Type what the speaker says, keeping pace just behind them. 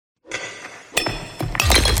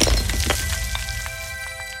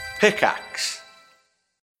Pickaxe.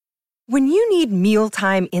 When you need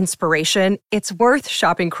mealtime inspiration, it's worth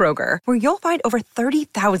shopping Kroger, where you'll find over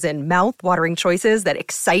 30,000 mouth-watering choices that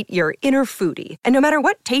excite your inner foodie. And no matter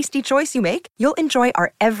what tasty choice you make, you'll enjoy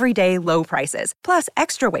our everyday low prices, plus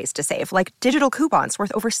extra ways to save, like digital coupons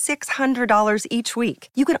worth over $600 each week.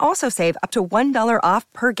 You can also save up to $1 off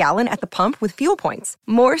per gallon at the pump with fuel points.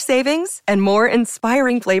 More savings and more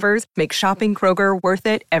inspiring flavors make shopping Kroger worth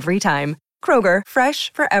it every time. Kroger,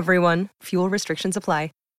 fresh for everyone. Fuel restrictions apply.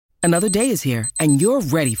 Another day is here, and you're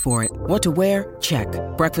ready for it. What to wear? Check.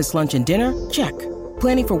 Breakfast, lunch, and dinner? Check.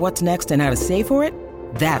 Planning for what's next and how to save for it?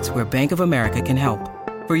 That's where Bank of America can help.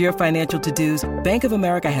 For your financial to-dos, Bank of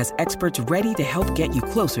America has experts ready to help get you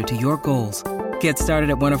closer to your goals. Get started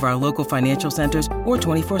at one of our local financial centers or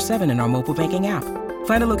 24/7 in our mobile banking app.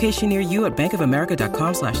 Find a location near you at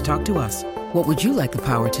bankofamerica.com/talktous. What would you like the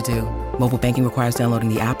power to do? Mobile banking requires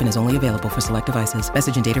downloading the app and is only available for select devices.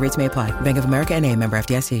 Message and data rates may apply. Bank of America N.A., member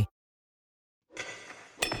FDIC.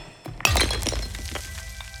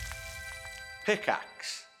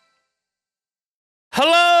 Pickaxe.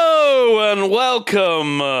 Hello and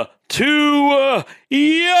welcome to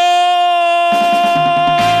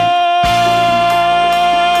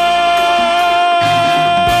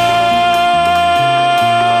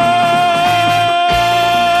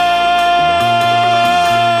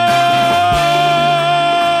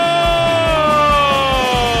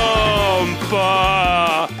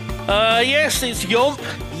Yes, it's Yomp,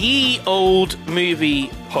 Ye Old Movie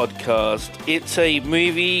Podcast. It's a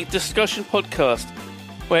movie discussion podcast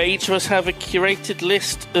where each of us have a curated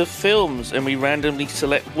list of films and we randomly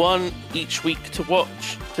select one each week to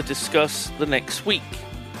watch to discuss the next week.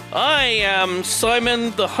 I am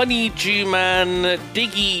Simon the Honeydew Man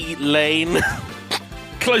Diggy Lane.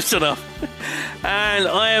 Close enough. And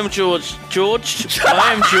I am George.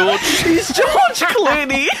 I am George. He's George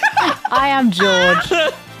Clooney. I am George.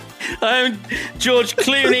 I'm George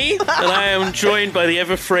Clooney, and I am joined by the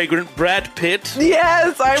ever-fragrant Brad Pitt.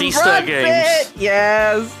 Yes, I'm G-Star Brad Games. Pitt.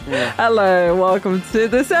 Yes. Yeah. Hello, welcome to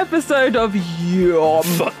this episode of Yom.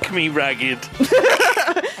 Fuck me ragged.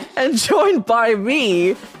 And joined by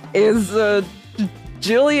me is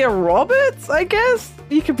Julia Roberts, I guess?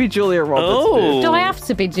 You could be Julia Roberts. Oh. Do I have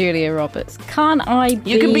to be Julia Roberts? Can't I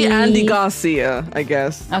be... You can be Andy Garcia, I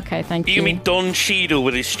guess. Okay, thank You you. mean Don Cheadle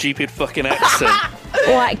with his stupid fucking accent?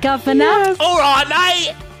 All right, Governor. Yes. All right,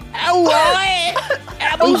 mate. All right.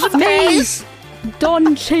 It's me,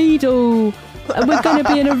 Don Cheadle. And we're going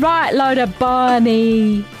to be in a right load of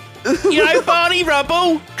Barney. You know, Barney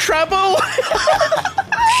Rubble, Trouble.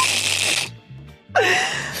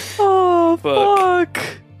 Oh, Fuck.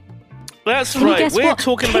 fuck. That's Can you right. guess We're what?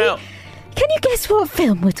 talking Can about... Can you guess what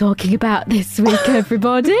film we're talking about this week,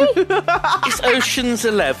 everybody? It's Ocean's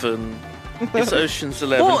 11. It's Ocean's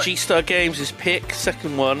 11. Well- G-Star Games' pick,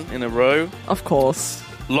 second one in a row. Of course.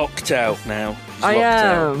 Locked out now. He's I locked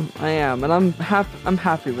out. am, and I'm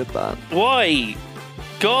happy with that. Why?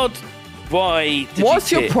 God, why did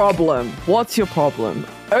What's you your pick problem? What's your problem?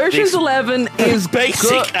 Ocean's This 11 is basic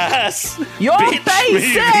good. ass? You're bitch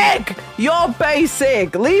basic! movie. You're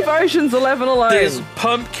basic! Leave Ocean's 11 alone! There's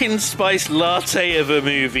pumpkin spice latte of a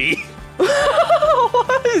movie.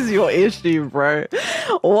 What is your issue, bro?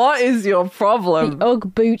 What is your problem? The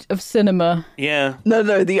Ugg boot of cinema. Yeah. No,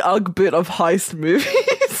 the Ugg bit of heist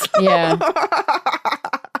movies. Yeah.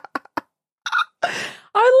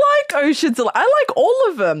 I like Ocean's 11. I like all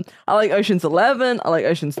of them. I like Ocean's 11, I like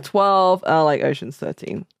Ocean's 12, and I like Ocean's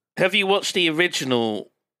 13. Have you watched the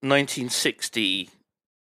original 1960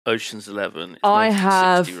 Ocean's 11? It's I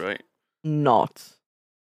 1960, have. Right? Not.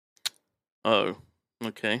 Oh,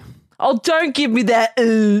 okay. Oh, don't give me that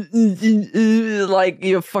like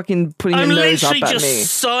you're fucking putting I'm your nose up literally at just me.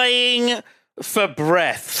 sighing for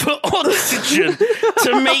breath, for oxygen,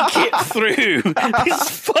 to make it through this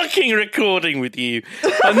fucking recording with you.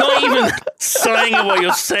 I'm not even sighing at what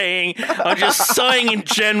you're saying. I'm just sighing in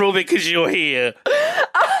general because you're here.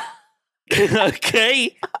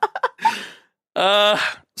 Okay?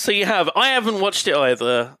 So you have. I haven't watched it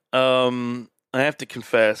either. I have to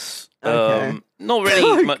confess. Okay. Not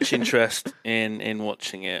really much interest in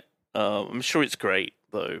watching it. I'm sure it's great,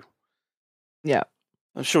 though. Yeah.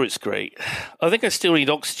 I'm sure it's great. I think I still need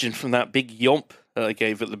oxygen from that big yomp that I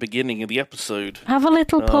gave at the beginning of the episode. Have a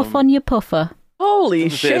little puff on your puffer. Holy A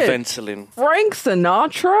bit of shit. Ventolin. Frank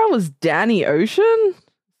Sinatra was Danny Ocean?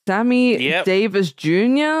 Sammy Yep. Davis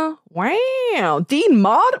Jr.? Wow. Dean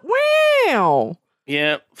Martin? Wow.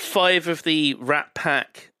 Yeah, 5 of the Rat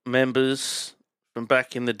Pack members from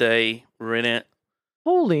back in the day were in it.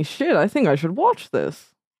 Holy shit, I think I should watch this.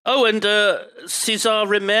 Oh, and Cesar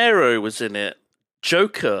Romero was in it.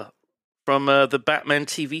 Joker from the Batman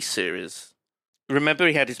TV series. Remember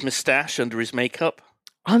he had his moustache under his makeup?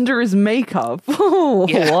 Under his makeup?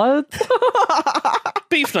 Yeah. What?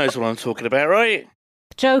 Beef knows what I'm talking about, right?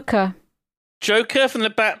 Joker. Joker from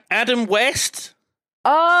the Adam West?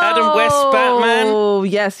 Oh, Adam West Batman? Oh,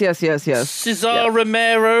 yes. Cesar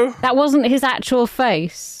Romero? That wasn't his actual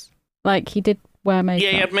face. Like, he did wear makeup.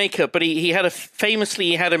 Yeah, he had makeup, but he had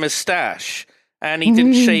he had a moustache, and he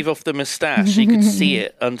didn't shave off the moustache. You could see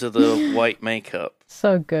it under the white makeup.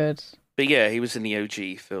 So good. But yeah, he was in the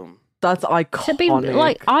OG film. That's iconic. To be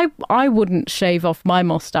like, I wouldn't shave off my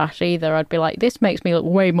mustache either. I'd be like, this makes me look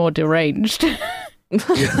way more deranged.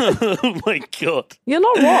 Oh my god! You're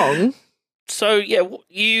not wrong. So yeah,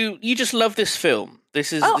 you just love this film.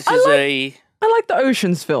 This is I like the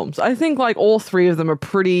Ocean's films. I think like all three of them are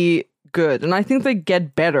pretty good, and I think they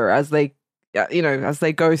get better as they, as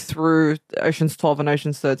they go through Ocean's 12 and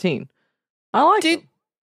Ocean's 13. I like them.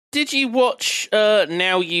 Did you watch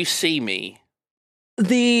Now You See Me?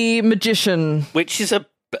 The Magician. Which is a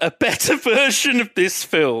better version of this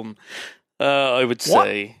film, I would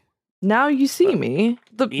say. Now You See Me?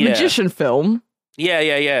 The Magician film?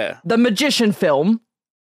 Yeah. The Magician film?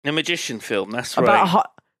 The Magician film, that's about right.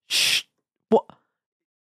 What?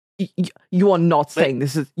 You are not saying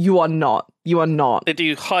this is... You are not. They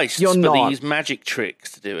do heists, but they use magic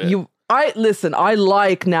tricks to do it. Listen, I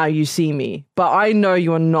like Now You See Me, but I know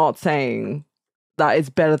you are not saying that it's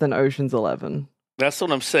better than Ocean's 11. That's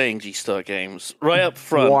what I'm saying, G-Star Games. Right up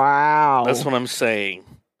front. Wow. That's what I'm saying.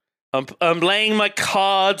 I'm laying my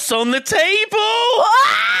cards on the table!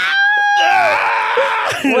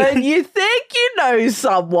 When you think you know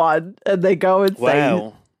someone, and they go and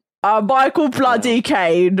say, Michael Bloody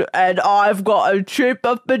Caine, and I've got a troupe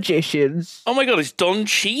of magicians. Oh my god, it's Don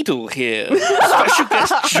Cheadle here. Special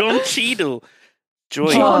guest John Cheadle.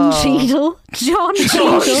 John Cheadle. John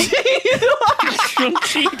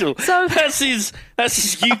Cheadle. So that's his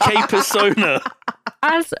UK persona.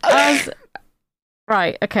 As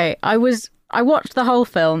right, okay. I watched the whole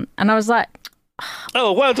film and I was like,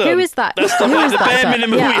 oh, well done. Who is that? That's the bare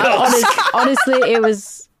minimum we asked. Honestly, it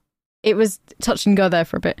was touch and go there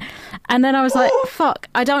for a bit. And then I was like, fuck,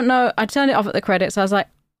 I don't know. I turned it off at the credits. I was like,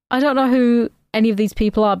 I don't know who any of these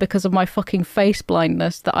people are because of my fucking face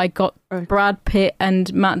blindness that I got Brad Pitt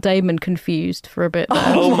and Matt Damon confused for a bit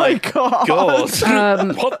there. Oh my god.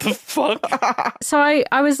 What the fuck? So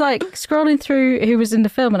I was like scrolling through who was in the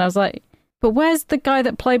film and I was like, but where's the guy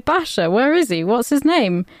that played Basher? Where is he? What's his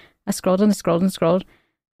name? I scrolled and scrolled and scrolled.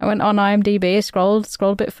 I went on IMDb, scrolled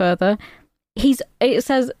a bit further. It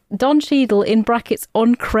says Don Cheadle in brackets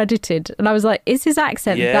uncredited, and I was like, is his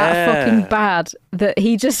accent that fucking bad that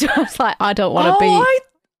he just was like, I don't want to be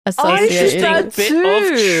associated? A bit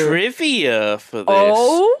of trivia for this.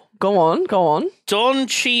 Oh, go on. John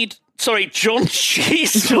Cheadle. Don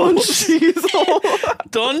Cheadle. John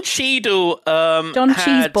Cheadle.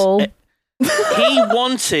 Cheeseball. He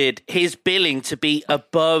wanted his billing to be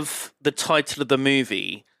above the title of the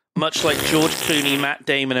movie, much like George Clooney, Matt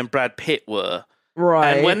Damon, and Brad Pitt were.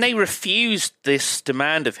 Right. And when they refused this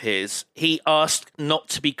demand of his, he asked not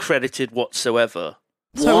to be credited whatsoever.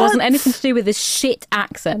 So it wasn't anything to do with his shit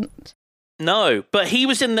accent. No, but he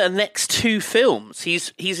was in the next two films.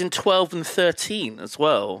 He's in 12 and 13 as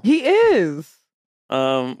well. He is.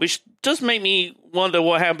 Which does make me wonder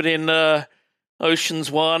what happened in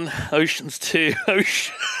Ocean's 1, Ocean's 2,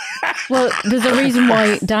 Well, there's a reason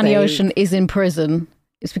why Danny Ocean is in prison.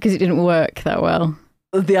 It's because it didn't work that well.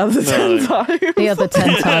 The other 10 times. The other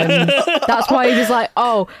 10 times. That's why he was like,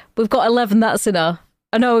 oh, we've got 11, that's enough.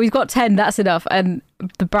 Oh, no, we've got 10, that's enough. And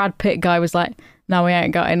the Brad Pitt guy was like, no, we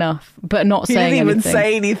ain't got enough. But not saying anything. He didn't even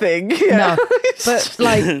say anything. Yeah. No. But,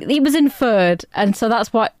 like, he was inferred. And so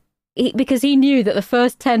that's why, because he knew that the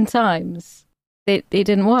first 10 times it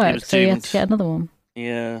didn't work. So he had to get another one.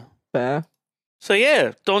 Yeah. Fair. So,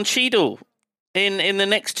 yeah, Don Cheadle. In the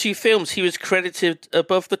next two films, he was credited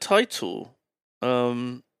above the title.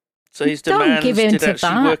 So his demands did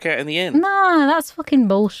actually work out in the end. No, that's fucking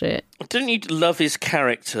bullshit. Didn't you love his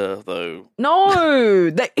character, though?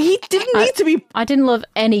 No, he didn't need to be... I didn't love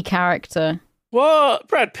any character. What?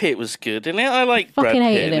 Brad Pitt was good, and I like Brad Pitt.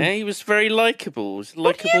 Hated him. He was very likable. He was a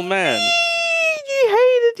likable man. You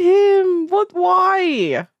hated him. What?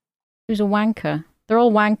 Why? He was a wanker. They're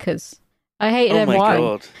all wankers. I hated everyone. Oh my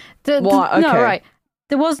god. Why? Okay. No, right.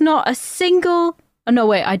 There was not a single... Oh, no,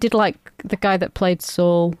 wait. I did like the guy that played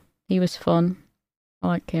Saul. He was fun. I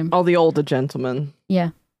like him. Oh, the older gentleman. Yeah.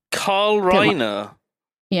 Carl Reiner.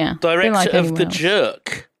 Yeah. Director of The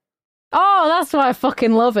Jerk. Oh, that's why I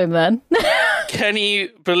fucking love him then. Can you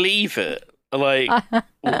believe it? Like,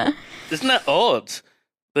 Isn't that odd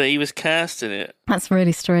that he was cast in it? That's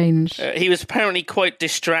really strange. He was apparently quite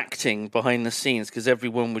distracting behind the scenes because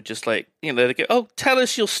everyone would just like, they go, "Oh, tell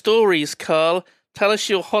us your stories, Carl. Tell us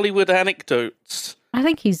your Hollywood anecdotes." I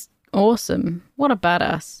think he's awesome. What a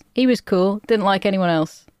badass. He was cool. Didn't like anyone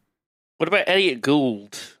else. What about Elliot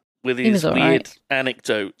Gould with his weird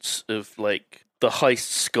anecdotes of like the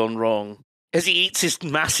heists gone wrong as he eats his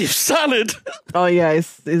massive salad? Oh yeah,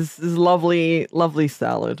 his lovely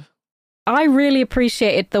salad. I really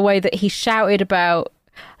appreciated the way that he shouted about,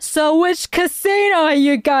 "So which casino are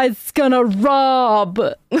you guys gonna rob?"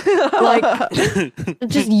 Like,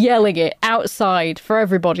 just yelling it outside for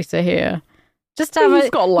everybody to hear. Just to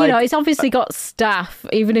have he's obviously got staff,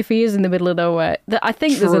 even if he is in the middle of nowhere. I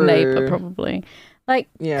think there's a neighbour, probably. Like,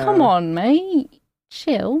 come on, mate.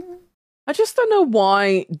 Chill. I just don't know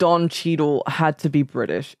why Don Cheadle had to be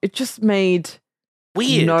British. It just made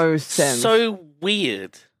no sense. So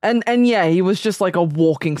weird. And yeah, he was just like a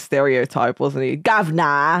walking stereotype, wasn't he?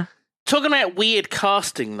 Governor. Talking about weird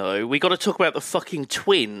casting, though, we got to talk about the fucking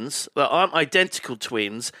twins that aren't identical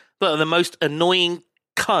twins, but are the most annoying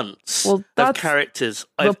cunts of characters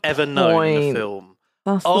I've ever known in the film.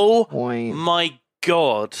 That's the point. My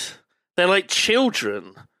God. They're like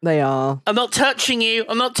children. They are. I'm not touching you.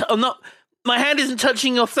 I'm not. My hand isn't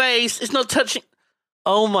touching your face. It's not touching.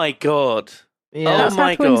 Oh my God. Yeah. That's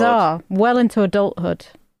how twins are. Well into adulthood.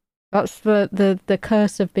 That's the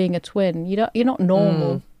curse of being a twin. You're not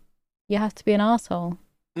normal. You have to be an arsehole.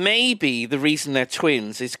 Maybe the reason they're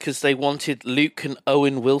twins is because they wanted Luke and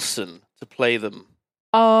Owen Wilson to play them.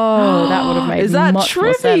 Oh, that would have made Is that much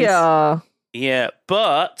trivia? More sense. Yeah,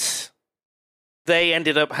 but they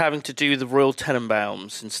ended up having to do the Royal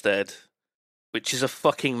Tenenbaums instead, which is a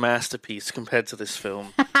fucking masterpiece compared to this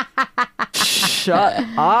film. Shut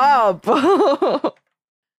up.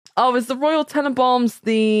 Oh, is the Royal Tenenbaums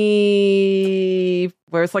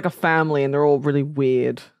where it's like a family and they're all really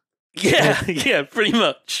weird? Yeah, pretty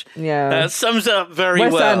much. Yeah. That sums it up very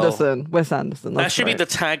Wes well. Wes Anderson. That should be the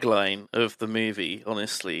tagline of the movie,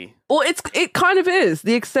 honestly. Well, it kind of is.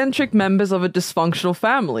 The eccentric members of a dysfunctional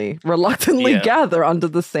family reluctantly gather under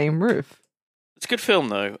the same roof. It's a good film,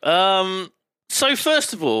 though. So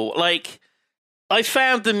first of all, I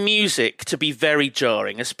found the music to be very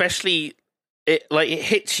jarring, especially it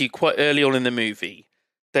hits you quite early on in the movie.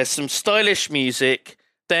 There's some stylish music,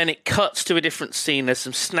 then it cuts to a different scene, there's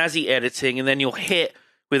some snazzy editing, and then you're hit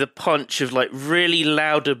with a punch of really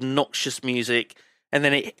loud, obnoxious music, and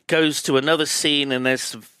then it goes to another scene and there's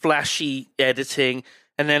some flashy editing,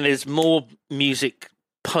 and then there's more music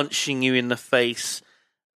punching you in the face.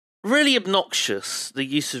 Really obnoxious, the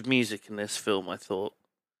use of music in this film, I thought.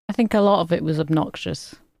 I think a lot of it was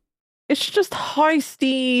obnoxious. It's just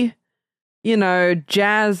heisty,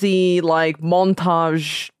 jazzy,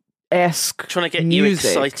 montage-esque trying to get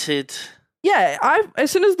music. You excited. Yeah,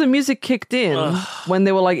 as soon as the music kicked in, when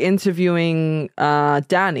they were interviewing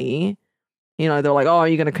Danny, they were like, "Oh,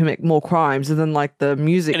 you're going to commit more crimes," and then the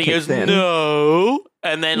music and he kicks goes, in. "No,"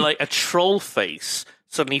 and then a troll face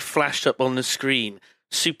suddenly flashed up on the screen,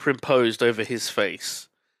 superimposed over his face.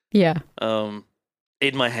 Yeah.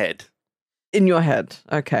 In my head. In your head,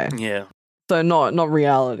 okay. Yeah. So not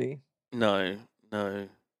reality. No.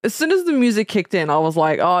 As soon as the music kicked in, I was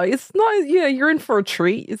like, "Oh, it's not. Yeah, you're in for a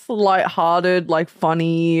treat. It's lighthearted,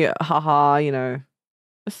 funny, haha. It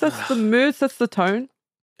sets the mood, sets the tone."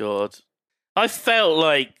 God, I felt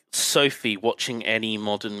like Sophie watching any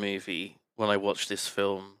modern movie when I watched this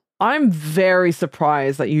film. I'm very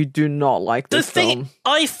surprised that you do not like this film.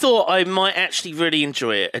 I thought I might actually really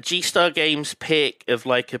enjoy it. A G-Star Games pick of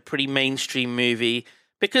a pretty mainstream movie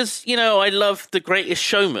because I love The Greatest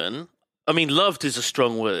Showman. I mean, loved is a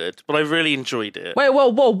strong word, but I really enjoyed it. Wait,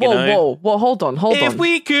 whoa, hold on. If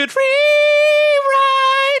we could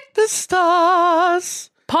rewrite the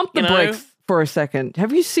stars. Pump the brakes for a second.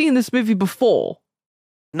 Have you seen this movie before?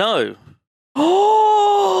 No.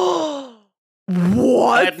 Oh,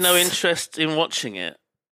 what? I had no interest in watching it.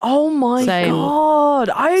 Oh my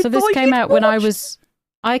God. This came out when I was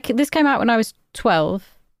 12,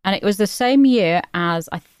 and it was the same year as,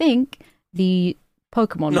 I think, the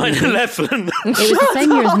Pokemon 9/11. It was the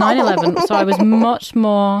same year as 9/11, so I was much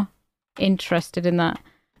more interested in that.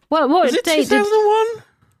 What Is it date 2001?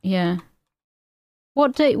 Yeah.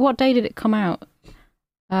 What day did it come out?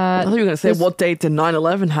 I thought you were going to say, what date did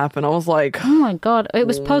 9/11 happen? I was like... Oh my God. It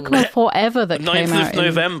was Pokemon Forever that came out. 9th of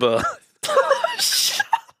November.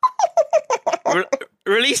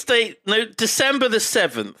 Release date, December the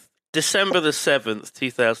 7th. December the 7th,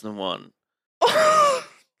 2001.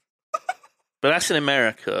 But that's in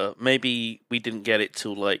America. Maybe we didn't get it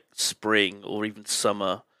till spring or even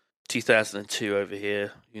summer 2002 over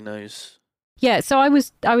here. Who knows? Yeah, so I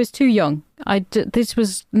was too young. This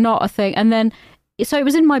was not a thing. And then, so it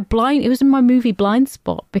was in my movie blind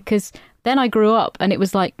spot, because then I grew up and it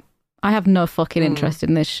was like, I have no fucking interest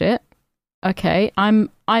in this shit. Okay, I'm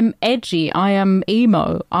edgy. I am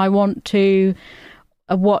emo. I want to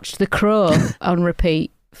watch The Crow on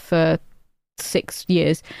repeat for 6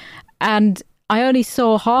 years. And I only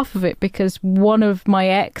saw half of it because one of my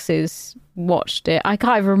exes watched it. I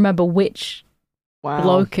can't even remember which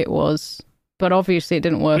bloke it was, but obviously it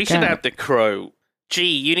didn't work out. We should add The Crow.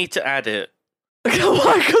 Gee, you need to add it.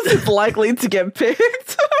 Why? Because it's likely to get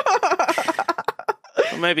picked.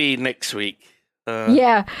 Or maybe next week.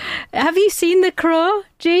 Yeah. Have you seen The Crow,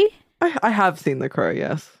 G? I have seen The Crow,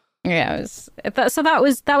 yes. Yeah, so that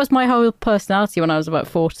was my whole personality when I was about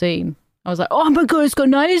 14. I was like, oh my god, it's got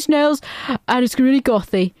 9 Inch Nails and it's really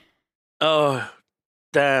gothy. Oh,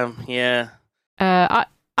 damn, yeah. I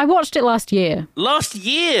watched it last year. Last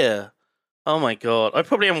year? Oh my god, I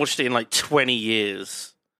probably haven't watched it in like 20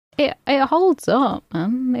 years. It holds up,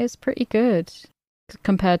 man. It's pretty good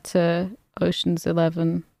compared to Ocean's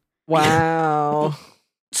 11. Wow.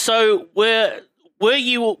 So were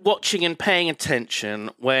you watching and paying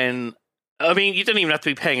attention when... I mean, you don't even have to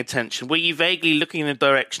be paying attention. Were you vaguely looking in the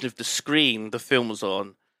direction of the screen the film was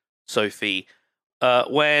on, Sophie,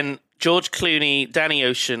 when George Clooney, Danny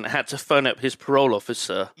Ocean, had to phone up his parole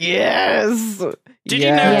officer? Yes. Did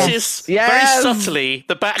you notice very subtly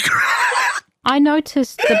the background? I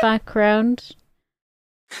noticed the background.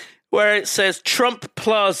 Where it says Trump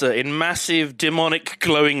Plaza in massive demonic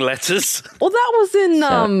glowing letters. Well, that was in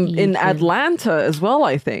evil. Atlanta as well,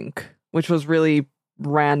 I think, which was really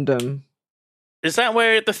random. Is that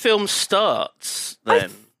where the film starts then?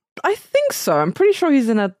 I think so. I'm pretty sure he's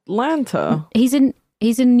in Atlanta. He's in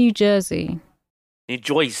New Jersey. New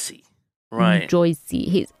Jersey. Right. New Jersey.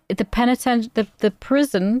 He's the penitentiary, the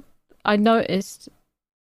prison. I noticed.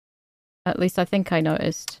 At least I think I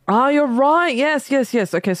noticed. Ah, you're right. Yes.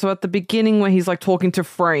 Okay, so at the beginning where he's like talking to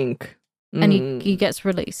Frank. And he gets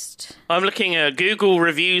released. I'm looking at Google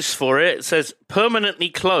reviews for it. It says permanently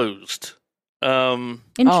closed.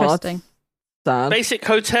 Interesting. Sad. Basic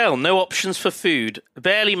hotel, no options for food.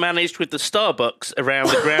 Barely managed with the Starbucks around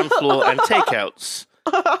the ground floor and takeouts.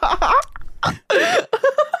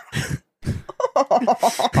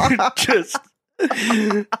 Just...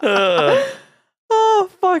 Oh,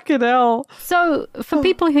 fucking hell. So, for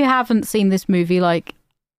people who haven't seen this movie, like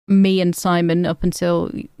me and Simon up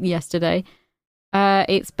until yesterday,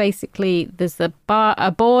 it's basically there's a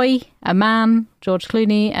boy, a man, George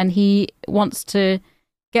Clooney, and he wants to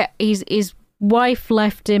get his wife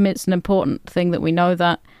left him. It's an important thing that we know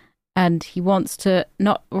that. And he wants to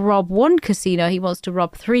not rob one casino, he wants to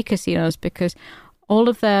rob 3 casinos because all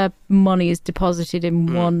of their money is deposited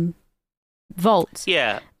in one vault.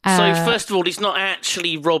 Yeah. So, first of all, he's not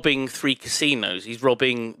actually robbing 3 casinos. He's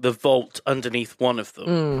robbing the vault underneath one of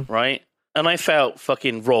them, right? And I felt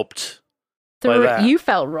fucking robbed by that. You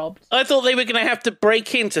felt robbed? I thought they were going to have to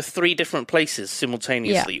break into 3 different places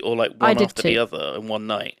simultaneously, or like one after the other in one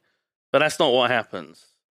night. But that's not what happens.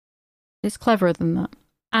 It's cleverer than that.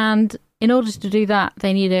 And in order to do that,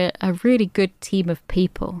 they need a really good team of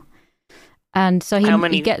people. And so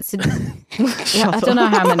he gets... I don't know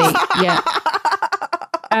how many, yeah.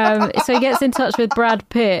 So he gets in touch with Brad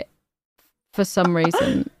Pitt for some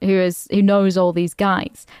reason, who knows all these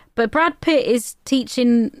guys. But Brad Pitt is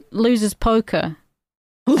teaching losers poker.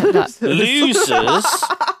 Losers?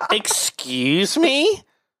 Excuse me?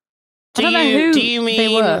 I don't know who do you mean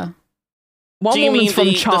they were. One woman's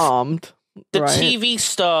from Charmed. The right? TV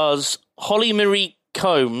stars Holly Marie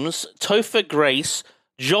Combs, Topher Grace,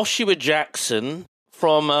 Joshua Jackson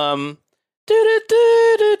from I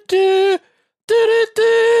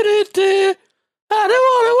don't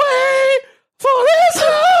want to wait for this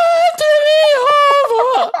to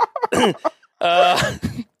be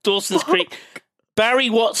over. Dawson's Creek. Barry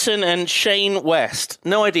Watson and Shane West.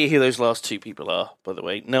 No idea who those last 2 people are, by the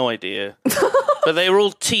way. No idea. But they were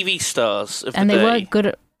all TV stars of the day. And they weren't good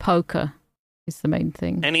at poker, is the main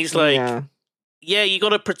thing. And he's like, yeah you got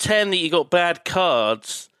to pretend that you got bad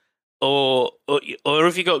cards, or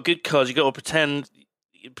if you got good cards, you got to pretend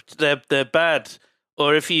they're bad.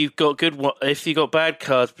 Or if you got bad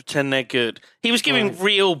cards, pretend they're good. He was giving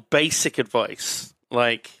real basic advice,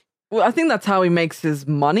 like. Well, I think that's how he makes his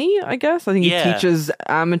money, I guess. I think he teaches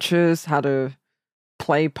amateurs how to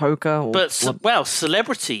play poker. But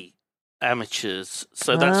celebrity amateurs,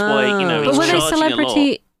 so that's why he's but charging a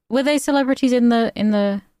lot. Were they celebrities in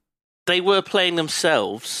the they were playing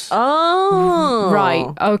themselves. Oh. Right,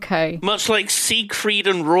 okay. Much like Siegfried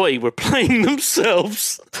and Roy were playing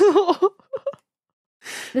themselves.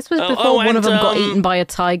 This was before one of them got and, eaten by a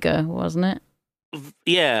tiger, wasn't it?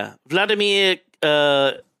 Yeah. Vladimir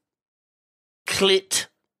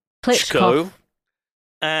Klitschko.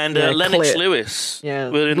 And Yeah, Lennox Clit. Lewis Yeah,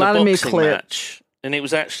 were in Vladimir the boxing Clit. match. And it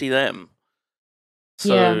was actually them.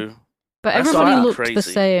 So, Yeah. But That's everybody not looked the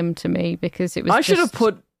crazy. same to me because it was I should have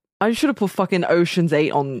just- put fucking Ocean's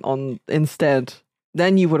 8 on instead.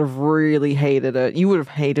 Then you would have really hated it. You would have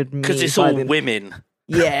hated me. because it's by all then. women.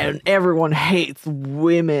 Yeah, and everyone hates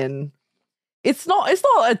women. It's not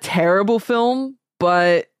a terrible film,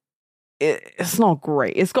 but it's not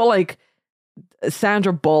great. It's got like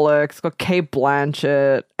Sandra Bullock, it's got Kate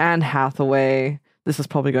Blanchett, Anne Hathaway. This is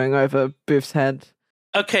probably going over Booth's head.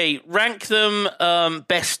 Okay, rank them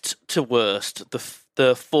best to worst,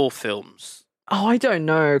 the 4 films. Oh, I don't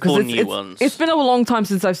know because 4 new ones. It's been a long time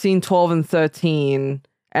since I've seen 12 and 13,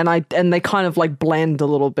 and they kind of like blend a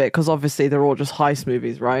little bit because obviously they're all just heist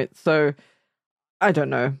movies, right? So I don't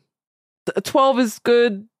know. 12 is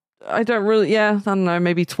good. I don't know.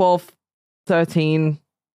 Maybe 12, 13,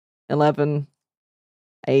 11,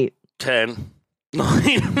 8, 10,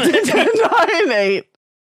 9. 9, 8.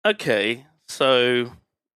 Okay, so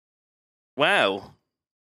wow.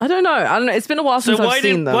 I don't know. It's been a while So since I've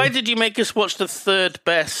seen them. why did you make us watch the third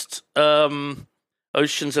best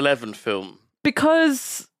Ocean's 11 film?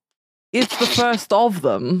 Because it's the first of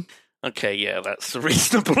them. Okay, yeah, that's a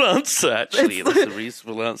reasonable answer. Actually, that's a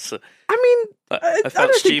reasonable answer. I mean, I felt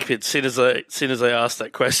don't think- stupid as soon as I asked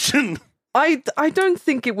that question. I don't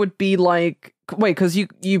think it would be like because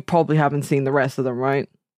you probably haven't seen the rest of them, right?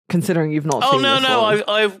 Considering you've not Oh seen no, this no,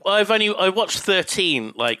 one. I watched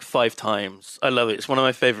 13 like 5 times. I love it. It's one of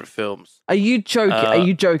my favorite films. Are you joking? Are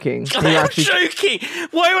you joking? Are you I'm actually- joking.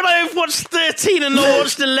 Why would I have watched 13 and not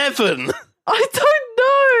watched 11? I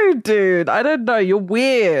don't know, dude. I don't know. You're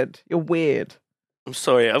weird. You're weird. I'm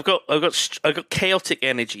sorry. I've got chaotic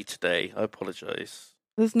energy today. I apologize.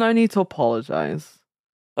 There's no need to apologize.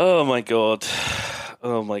 Oh my god.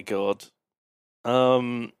 Oh my god.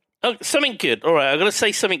 Oh, something good. All right, I'm gonna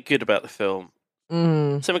say something good about the film.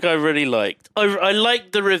 Something I really liked. I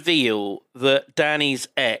liked the reveal that Danny's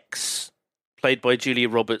ex, played by Julia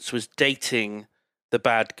Roberts, was dating the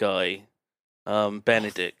bad guy,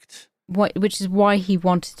 Benedict. which is why he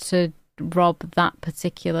wanted to rob that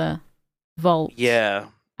particular vault. Yeah.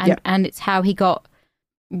 And it's how he got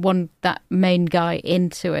that main guy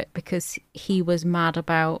into it because he was mad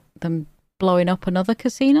about them blowing up another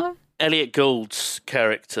casino. Elliot Gould's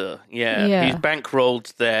character, Yeah. He's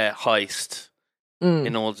bankrolled their heist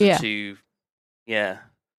in order to, yeah.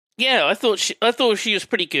 I thought she was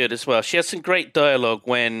pretty good as well. She has some great dialogue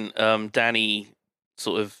when Danny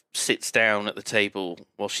sort of sits down at the table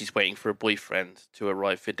while she's waiting for a boyfriend to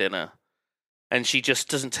arrive for dinner, and she just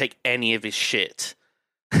doesn't take any of his shit.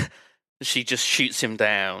 She just shoots him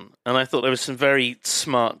down, and I thought there was some very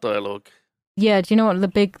smart dialogue. Yeah, do you know what the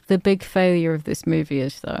big failure of this movie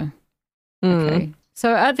is though? Okay.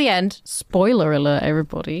 So at the end, spoiler alert,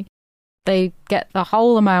 everybody, they get the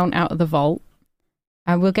whole amount out of the vault,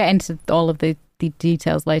 and we'll get into all of the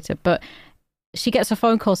details later, but she gets a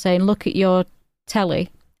phone call saying, look at your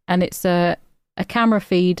telly, and it's a camera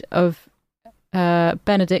feed of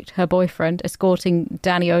Benedict, her boyfriend, escorting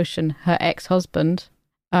Danny Ocean, her ex-husband,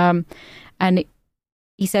 and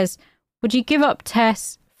he says, would you give up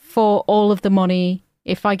Tess for all of the money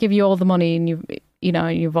if I give you all the money and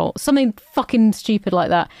in your vault? Something fucking stupid like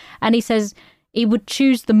that. And he says he would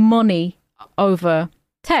choose the money over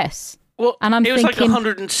Tess. Well, and I'm it was thinking, like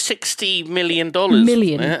 $160 million.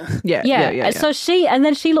 Million. wasn't it? Yeah. So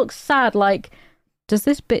she looks sad, like, does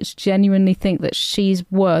this bitch genuinely think that she's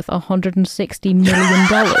worth $160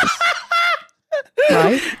 million?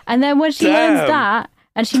 Right? And then when she learns that,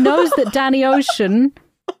 and she knows that Danny Ocean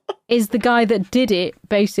is the guy that did it,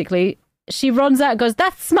 basically, she runs out and goes,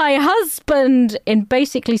 that's my husband, in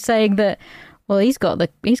basically saying that, well, he's got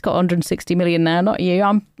 $160 million now, not you.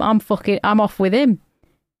 I'm off with him.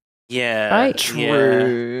 Yeah, Right? True.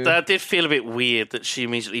 Yeah. That did feel a bit weird that she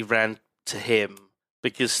immediately ran to him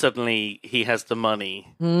because suddenly he has the money.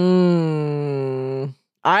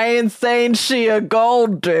 I ain't saying she a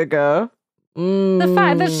gold digger. The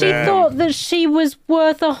fact that she thought that she was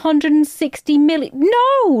worth $160 million.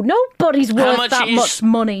 No, nobody's worth much that is- much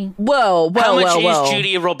money. Well. How much is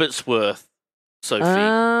Julia Roberts worth, Sophie?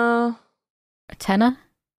 A tenner?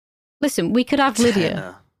 Listen, we could have Lydia.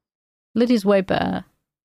 Tenner. Lydia's way better.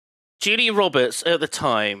 Julia Roberts at the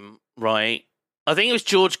time, right? I think it was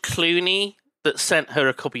George Clooney that sent her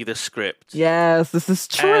a copy of the script. Yes, this is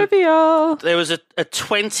trivia. There was a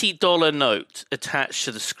 $20 note attached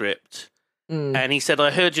to the script. And he said,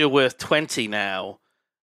 I heard you're worth 20 now.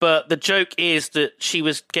 But the joke is that she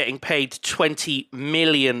was getting paid $20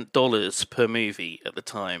 million per movie at the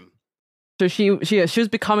time. So she was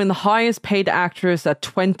becoming the highest paid actress at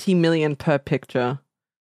 $20 million per picture.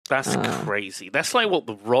 That's crazy. That's like what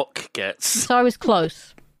The Rock gets. So I was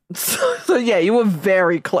close. So yeah, you were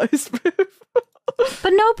very close.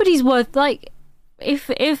 But nobody's worth, like,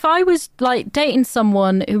 if I was like dating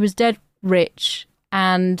someone who was dead rich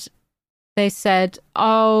and they said,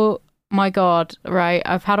 oh my God, right,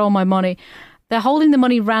 I've had all my money. They're holding the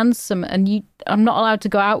money ransom and I'm not allowed to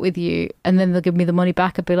go out with you. And then they'll give me the money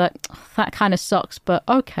back. I'd be like, oh, that kind of sucks, but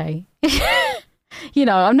okay. You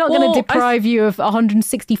know, I'm not going to deprive you of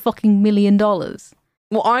 $160 fucking million.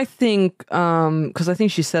 Well, I think, because I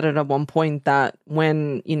think she said it at one point that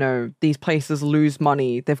when, you know, these places lose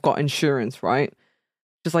money, they've got insurance, right?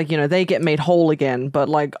 Just like, you know, they get made whole again, but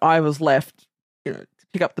like I was left, you know, to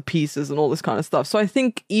pick up the pieces and all this kind of stuff. So I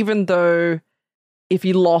think even though if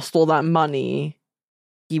he lost all that money,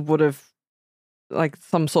 he would have, like,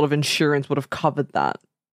 some sort of insurance would have covered that,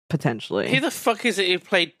 potentially. Who the fuck is it who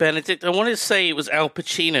played Benedict? I wanted to say it was Al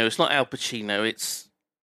Pacino. It's not Al Pacino. It's...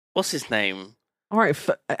 What's his name? All right,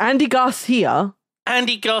 Andy Garcia.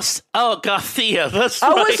 Garcia. That's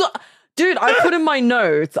right. Dude, I put in my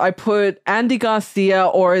notes, I put Andy Garcia,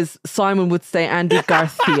 or as Simon would say, Andy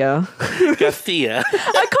Garcia. Garcia.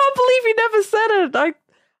 I can't believe he never said it.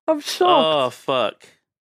 I'm shocked. Oh, fuck.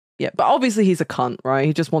 Yeah, but obviously he's a cunt, right?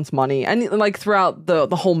 He just wants money. And like throughout the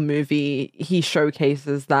whole movie, he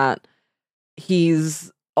showcases that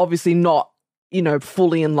he's obviously not, you know,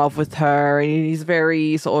 fully in love with her. And he's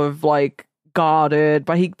very sort of like guarded,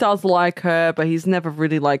 but he does like her, but he's never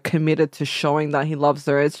really like committed to showing that he loves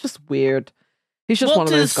her. It's just weird. He's just one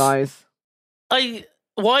of those guys.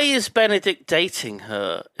 Why is Benedict dating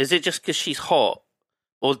her? Is it just because she's hot?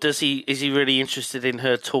 Or is he really interested in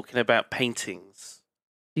her talking about paintings?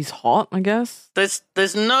 He's hot, I guess.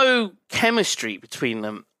 There's no chemistry between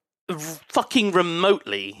them, fucking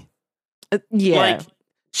remotely. Yeah. Like,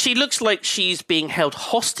 she looks like she's being held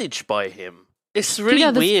hostage by him. It's really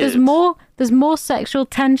weird. There's more sexual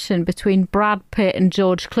tension between Brad Pitt and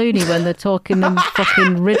George Clooney when they're talking them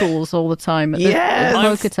fucking riddles all the time at the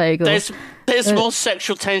poker table. There's more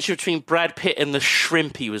sexual tension between Brad Pitt and the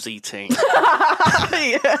shrimp he was eating.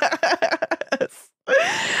 Yes.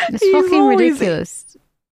 It's fucking ridiculous.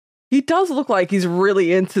 He does look like he's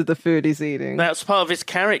really into the food he's eating. That's part of his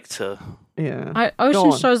character. Yeah.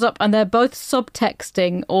 Ocean shows up and they're both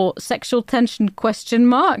subtexting or sexual tension ?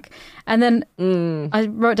 And then I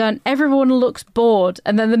wrote down, everyone looks bored.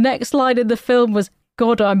 And then the next line in the film was,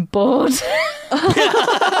 God, I'm bored.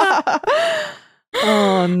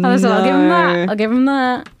 Oh, no. I was like, I'll give him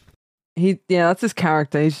that. That's his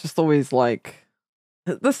character. He's just always like...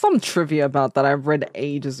 There's some trivia about that I read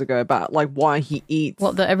ages ago about like why he eats.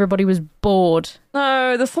 What, that everybody was bored?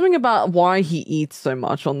 No, there's something about why he eats so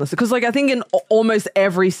much on this. Because like I think in almost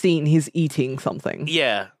every scene he's eating something.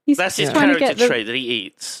 Yeah, that's his character trait that he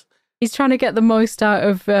eats. He's trying to get the most out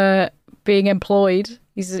of being employed.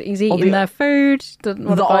 He's eating their food. Doesn't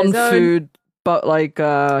want to buy his own food, but like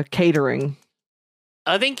catering.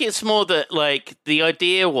 I think it's more that like the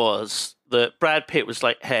idea was that Brad Pitt was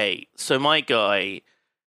like, hey, so my guy,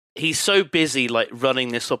 he's so busy like running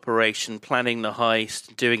this operation, planning the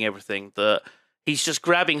heist, doing everything, that he's just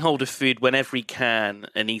grabbing hold of food whenever he can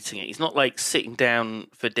and eating it. He's not like sitting down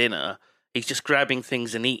for dinner. He's just grabbing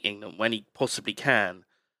things and eating them when he possibly can.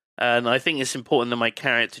 And I think it's important that my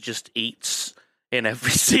character just eats in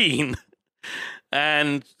every scene.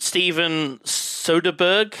 And Steven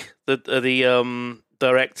Soderbergh, the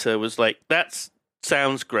director, was like, that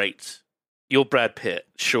sounds great. You're Brad Pitt,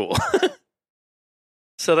 sure.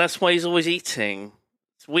 So that's why he's always eating.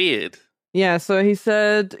 It's weird. Yeah, so he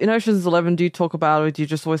said, in Ocean's 11, do you talk about it? Do you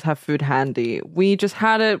just always have food handy? We just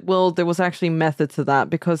had it. Well, there was actually method to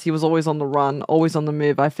that because he was always on the run, always on the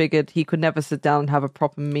move. I figured he could never sit down and have a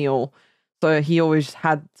proper meal. So he always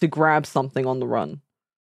had to grab something on the run.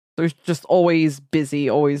 So he's just always busy,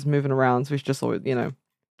 always moving around. So he's just always,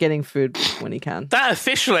 getting food when he can. That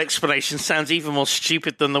official explanation sounds even more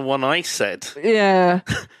stupid than the one I said. Yeah.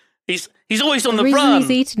 He's always on the reason run. He's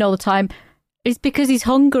eating all the time is because he's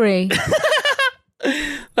hungry.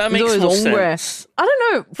 That makes more sense. I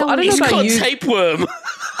don't know. He's got a tapeworm.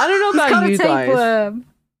 I don't know about you guys. Tapeworm.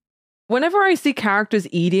 Whenever I see characters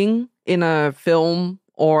eating in a film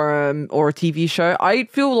or a TV show, I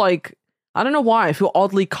feel like, I don't know why, I feel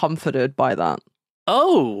oddly comforted by that.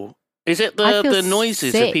 Oh, is it the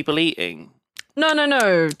noises of people eating?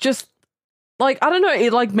 No. Just like I don't know.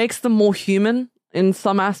 It like makes them more human in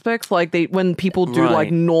some aspects. Like when people do like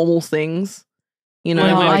Right. normal things, you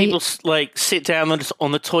know. When I- people like sit down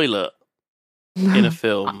on the toilet in a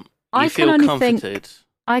film, I you can feel only comforted.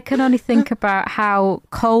 I can only think about how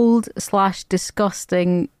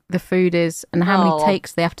cold/disgusting the food is and how many Oh.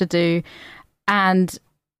 takes they have to do, and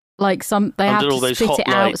like they have Under all to those spit hot it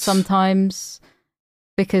out lights. sometimes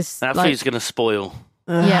because That like, food's going to spoil.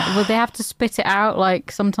 yeah, well they have to spit it out.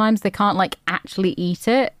 Like sometimes they can't like actually eat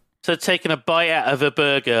it. So taking a bite out of a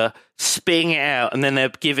burger, spitting it out, and then they're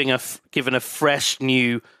given a fresh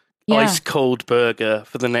new Yeah. ice cold burger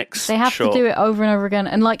for the next They have shot. to do it over and over again.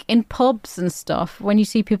 And like in pubs and stuff, when you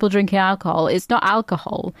see people drinking alcohol, it's not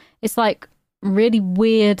alcohol. It's like really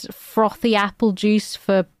weird frothy apple juice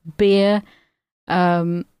for beer.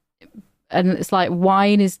 And it's like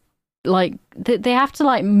wine is like they have to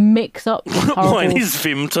like mix up these horrible- Wine is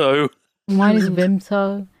Vimto. Wine is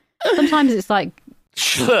Vimto. Sometimes it's like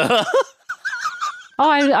Sure.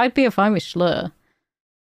 I'd be fine with Schlur.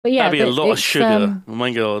 But yeah, That'd be a lot of it's, sugar. Oh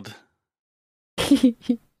my god.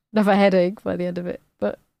 have a headache by the end of it.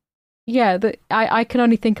 But yeah, I can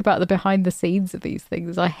only think about the behind the scenes of these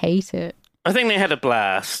things. I hate it. I think they had a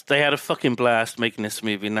blast. They had a fucking blast making this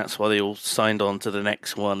movie, and that's why they all signed on to the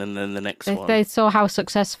next one and then the next one. They saw how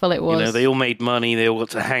successful it was. You know, they all made money. They all got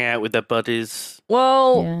to hang out with their buddies.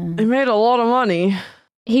 Well, Yeah. it made a lot of money.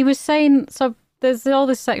 He was saying, so there's all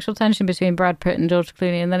this sexual tension between Brad Pitt and George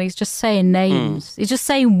Clooney, and then he's just saying names. He's just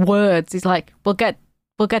saying words. He's like, "We'll get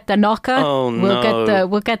the knocker. Oh,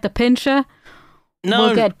 We'll get the pincher. No,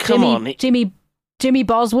 we'll get come on. Jimmy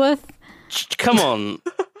Bosworth." Come on,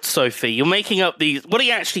 Sophie. You're making up these. What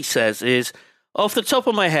he actually says is, off the top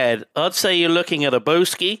of my head, I'd say you're looking at a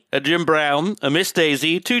Boski, a Jim Brown, a Miss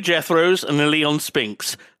Daisy, two Jethros, and a Leon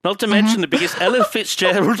Spinks. Not to mention the biggest Ella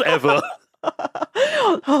Fitzgerald ever. That's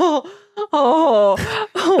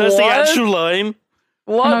the actual line.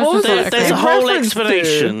 What And I was was just it? like, There's a okay. whole Reference to?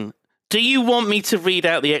 explanation. Do you want me to read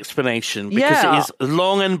out the explanation? Because Yeah. it is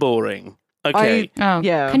long and boring. Okay. Oh,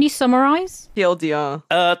 Yeah. Can you summarize? TLDR.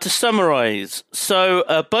 To summarize, so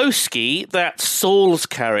Boski, that's Saul's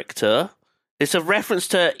character, it's a reference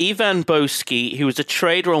to Ivan Boski, who was a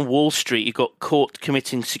trader on Wall Street who got caught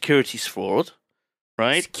committing securities fraud,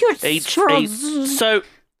 right?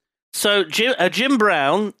 So Jim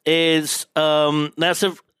Brown is that's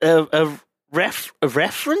a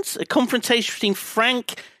reference, a confrontation between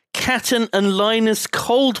Frank Catton and Linus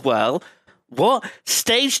Caldwell. What?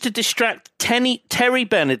 Staged to distract Terry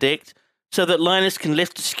Benedict so that Linus can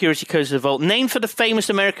lift the security codes of the vault. Named for the famous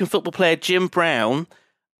American football player Jim Brown.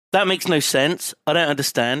 That makes no sense. I don't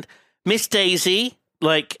understand. Miss Daisy,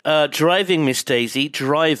 like driving Miss Daisy,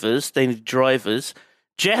 drivers, they need drivers.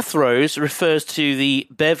 Jethro's refers to the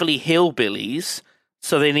Beverly Hillbillies,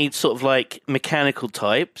 so they need sort of like mechanical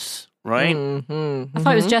types, right? Mm-hmm. I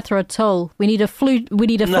thought it was Jethro Tull. We need a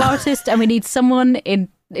flautist, and we need someone in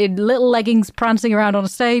little leggings prancing around on a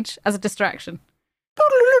stage as a distraction.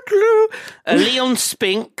 Leon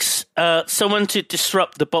Spinks, someone to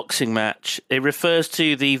disrupt the boxing match. It refers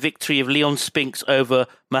to the victory of Leon Spinks over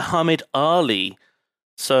Muhammad Ali.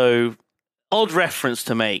 So, odd reference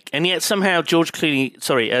to make. And yet somehow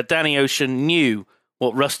Danny Ocean knew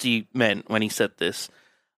what Rusty meant when he said this.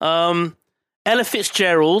 Ella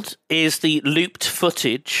Fitzgerald is the looped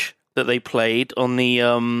footage that they played on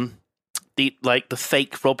the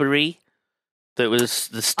fake robbery. That was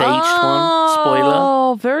the staged one. Spoiler.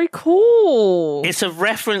 Oh, very cool. It's a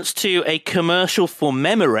reference to a commercial for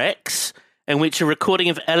Memorex in which a recording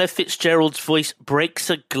of Ella Fitzgerald's voice breaks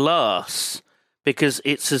a glass because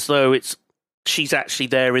it's as though she's actually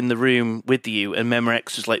there in the room with you, and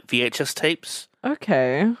Memorex was like VHS tapes.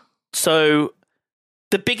 Okay. So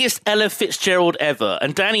the biggest Ella Fitzgerald ever,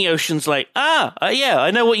 and Danny Ocean's like, yeah,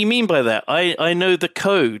 I know what you mean by that. I know the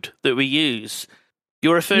code that we use.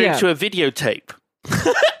 You're referring to a videotape.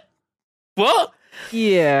 What?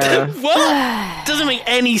 Yeah. What? Doesn't make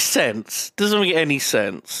any sense.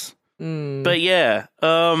 Mm. But yeah,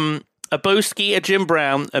 a Boski, a Jim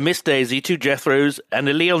Brown, a Miss Daisy, two Jethros, and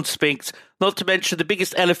a Leon Spinks, not to mention the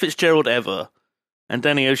biggest Ella Fitzgerald ever. And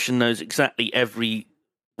Danny Ocean knows exactly every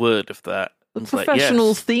word of that. It's like, Professional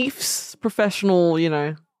yes. thieves. Professional, you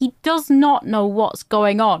know. He does not know what's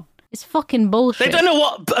going on. It's fucking bullshit. They don't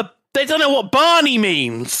know what Barney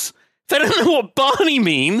means. They don't know what Barney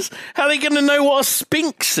means. How are they going to know what a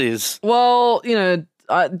Spinks is? Well, you know,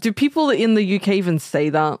 do people in the UK even say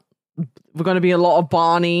that? We're going to be a lot of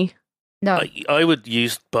Barney. No. I would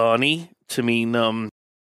use Barney to mean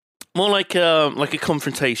more like a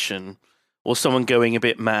confrontation or someone going a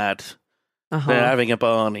bit mad. Uh-huh. They're having a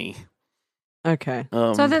Barney. Okay.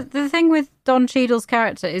 So the thing with Don Cheadle's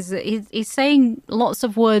character is that he's saying lots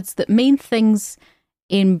of words that mean things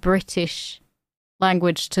in British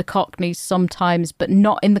language to Cockneys sometimes, but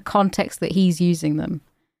not in the context that he's using them.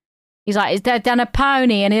 He's like, "Is that done a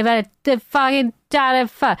pony?" And the fucking done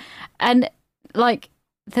a and like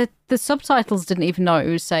the subtitles didn't even know what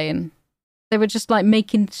he was saying. They were just like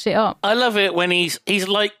making shit up. I love it when he's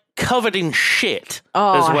like covered in shit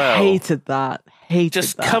as well. I hated that.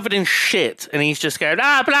 Just covered in shit, and he's just going,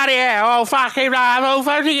 bloody hell, oh fucking oh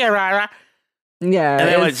fucking yeah. And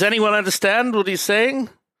they're like, does anyone understand what he's saying?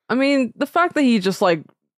 I mean, the fact that he just like,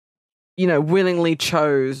 willingly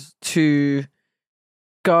chose to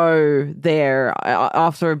go there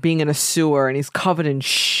after being in a sewer and he's covered in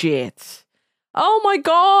shit. Oh my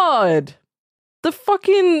god! The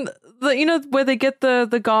fucking where they get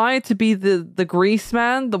the guy to be the grease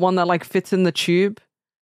man, the one that like fits in the tube.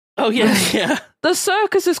 Oh yeah, yeah. The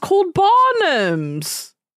circus is called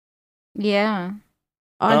Barnum's. Yeah.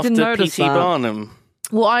 I didn't notice P.T. that. Barnum.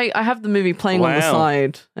 Well, I have the movie playing on the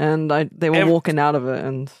side, and they were walking out of it,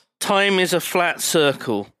 and time is a flat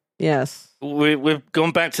circle. Yes. We've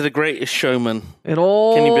gone back to The Greatest Showman. It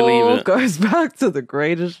all Can you believe it? Goes back to The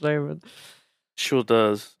Greatest Showman. Sure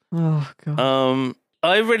does. Oh god.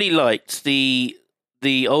 I really liked the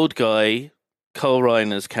old guy, Carl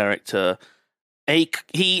Reiner's character.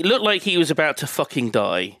 He looked like he was about to fucking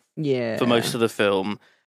die. Yeah. For most of the film.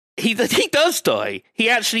 He does die. He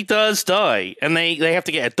actually does die. And they have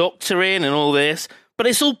to get a doctor in and all this. But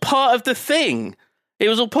it's all part of the thing. It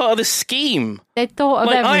was all part of the scheme. They thought of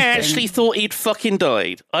everything. I actually thought he'd fucking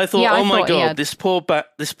died. I thought, oh my god, this poor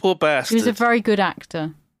bastard. He was a very good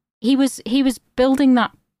actor. He was building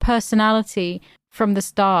that personality from the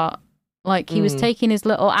start. Like he was taking his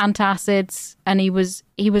little antacids, and he was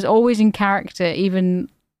always in character, even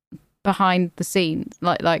behind the scenes,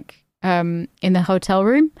 like in the hotel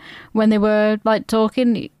room when they were like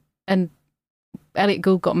talking, and Elliot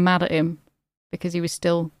Gould got mad at him because he was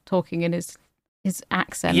still talking in his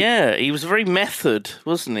accent. Yeah, he was very method,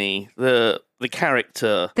 wasn't he? The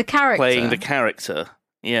character playing the character.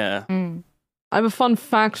 Yeah. I have a fun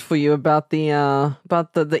fact for you about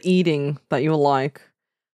the eating that you'll like.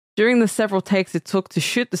 During the several takes it took to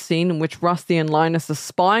shoot the scene in which Rusty and Linus are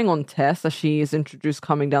spying on Tess as she is introduced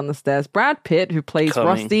coming down the stairs, Brad Pitt, who plays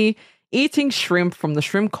Rusty, eating shrimp from the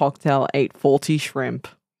shrimp cocktail, ate 40 shrimp.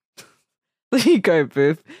 There you go,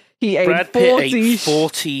 Booth. Brad Pitt ate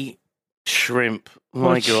 40 shrimp.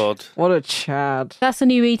 My God. What a Chad. That's a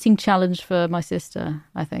new eating challenge for my sister,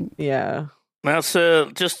 I think. Yeah. Now,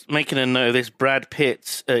 sir, just making a note of this, Brad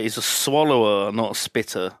Pitt is a swallower, not a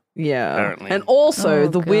spitter. Yeah. Apparently. And also,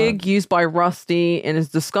 the wig used by Rusty in his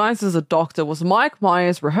disguise as a doctor was Mike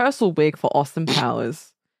Myers' rehearsal wig for Austin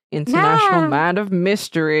Powers, International Man of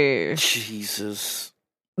Mystery. Jesus.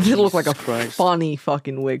 It looked like a Christ. funny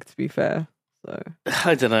fucking wig, to be fair. So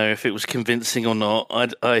I don't know if it was convincing or not.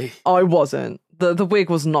 I wasn't. The wig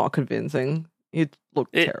was not convincing. It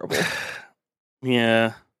looked terrible.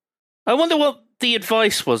 Yeah. I wonder what the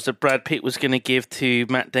advice was that Brad Pitt was going to give to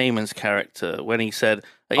Matt Damon's character when he said,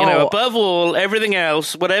 above all, everything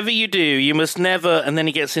else, whatever you do, you must never, and then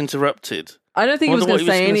he gets interrupted. I don't think he was going to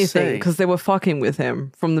say anything because they were fucking with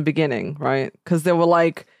him from the beginning, right? Because they were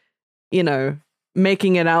like,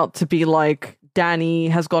 making it out to be like Danny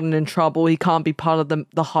has gotten in trouble. He can't be part of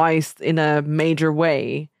the heist in a major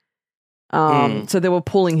way. So they were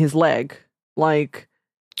pulling his leg. Like,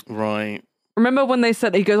 right. Remember when they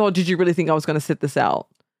said, he goes, "Oh, did you really think I was going to sit this out?"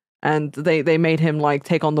 And they made him like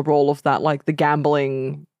take on the role of that, like the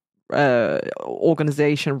gambling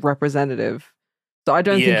organization representative. So I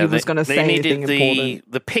don't think he was going to say anything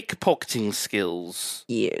important. The pickpocketing skills.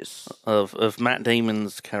 Yes. Of Matt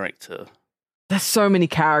Damon's character. There's so many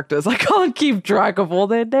characters. I can't keep track of all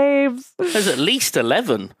their names. There's at least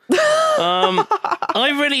 11.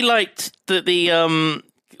 I really liked the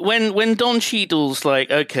when Don Cheadle's like,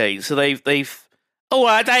 okay, so they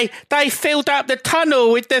filled up the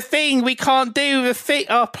tunnel with the thing we can't do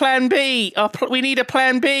our plan B. We need a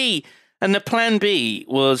plan B. And the plan B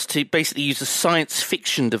was to basically use a science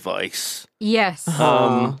fiction device. Yes. The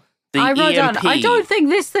I wrote down, I don't think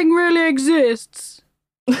this thing really exists.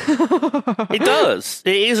 It does.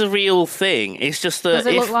 It is a real thing. It's just that does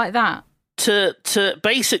it look like that? To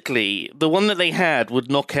basically the one that they had would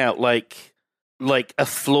knock out like a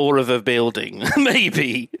floor of a building,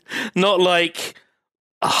 maybe not like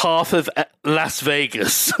a half of Las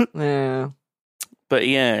Vegas. Yeah, but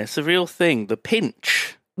yeah, it's a real thing. The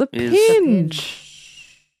pinch.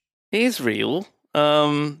 Pinch is real,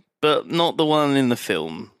 but not the one in the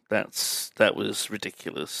film. That was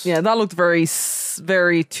ridiculous. Yeah, that looked very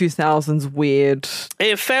 2000s weird.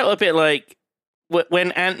 It felt a bit like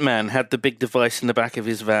when Ant-Man had the big device in the back of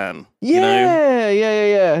his van. Yeah.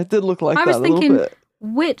 It did look like I that was a little thinking, bit.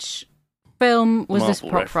 which film was this Marvel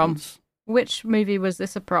prop reference. from? Which movie was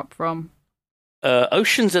this a prop from?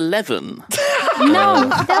 Ocean's 11.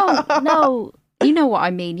 No. You know what I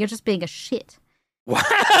mean. You're just being a shit.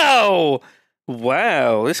 Wow.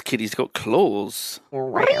 This kiddie's got claws. There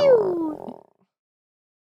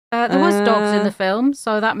was dogs in the film,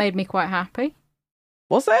 so that made me quite happy.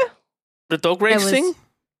 Was there? The dog There was racing?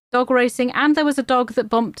 dog racing, and there was a dog that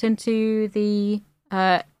bumped into the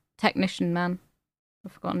technician man.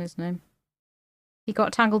 I've forgotten his name. He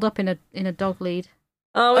got tangled up in a dog lead.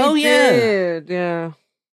 Oh, he yeah. did. Yeah.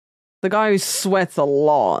 The guy who sweats a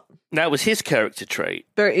lot. That was his character trait.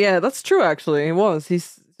 Yeah, that's true, actually. He was.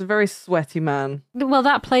 He's a very sweaty man. Well,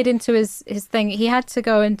 that played into his thing. He had to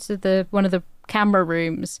go into one of the camera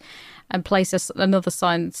rooms and place another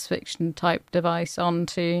science fiction type device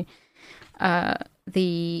onto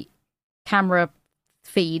the camera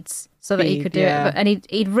feeds so that he could do it. And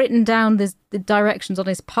he'd written down the directions on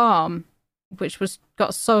his palm, which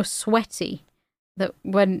got so sweaty that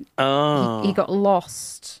when he got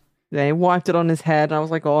lost. Yeah, he wiped it on his head, and I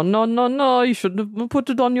was like, "Oh no! You shouldn't have put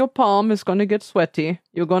it on your palm. It's gonna get sweaty.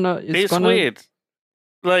 It's Weird.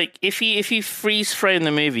 Like if you freeze frame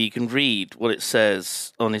the movie, you can read what it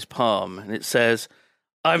says on his palm, and it says,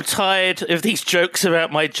 "I'm tired of these jokes about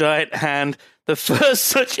my giant hand. The first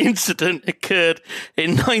such incident occurred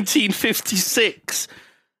in 1956."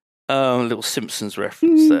 Little Simpsons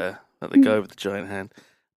reference there. At the guy with the giant hand.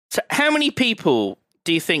 So, how many people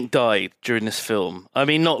do you think died during this film? I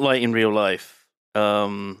mean, not like in real life.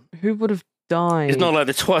 Who would have died? It's not like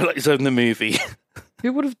the Twilight Zone the movie.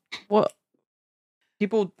 Who would have what?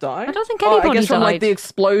 People died? I don't think anybody I guess from like died. the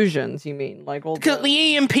explosions. You mean like all Because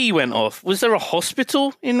the EMP went off. Was there a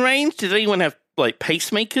hospital in range? Did anyone have like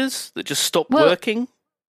pacemakers that just stopped working?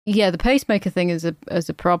 Yeah, the pacemaker thing is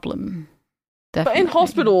a problem. Definitely. But in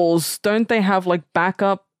hospitals, don't they have like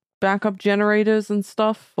backup generators and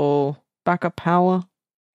stuff, or backup power?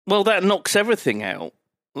 Well, that knocks everything out.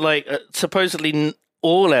 Like, supposedly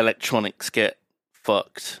all electronics get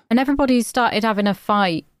fucked. And everybody started having a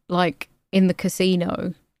fight, like, in the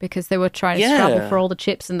casino because they were trying to scrabble for all the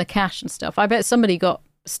chips and the cash and stuff. I bet somebody got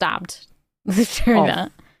stabbed during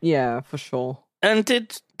that. Yeah, for sure. And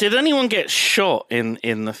did anyone get shot in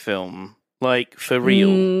the film? Like, for real?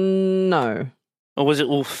 No. Or was it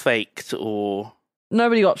all faked, or...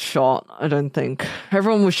 Nobody got shot, I don't think.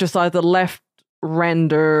 Everyone was just either left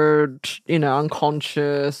rendered,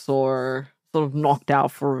 unconscious, or sort of knocked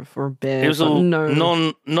out for a bit. It was all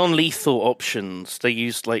non-lethal options. They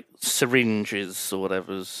used, like, syringes or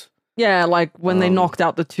whatever's. Yeah, like when they knocked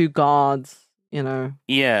out the two guards,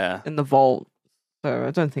 Yeah. in the vault. So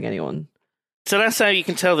I don't think anyone... So that's how you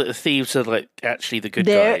can tell that the thieves are, like, actually the good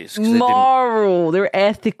They're guys. 'Cause they didn't- moral. They're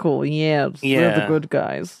ethical. Yes, they're the Yeah. good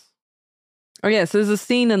guys. Oh yeah, so there's a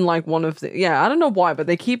scene in like one of the I don't know why, but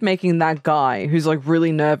they keep making that guy who's like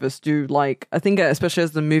really nervous do like I think especially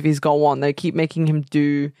as the movies go on, they keep making him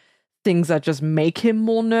do things that just make him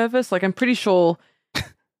more nervous. Like I'm pretty sure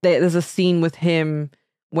there's a scene with him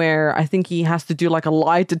where I think he has to do like a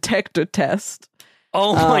lie detector test.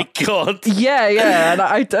 Oh my god! Yeah, and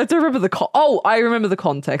I don't remember I remember the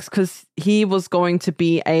context because he was going to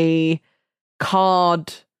be a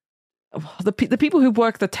card. The people who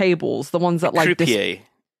work the tables, the ones that like croupier.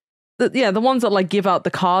 the ones that like give out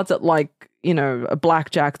the cards at like a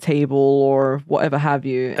blackjack table or whatever have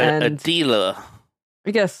you, and A dealer.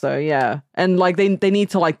 I guess so, yeah. And like they need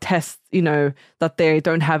to like test, that they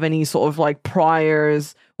don't have any sort of like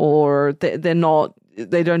priors or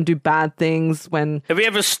they don't do bad things when... Have you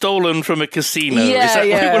ever stolen from a casino? Yeah, Is that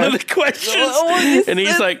yeah. like one of the questions? And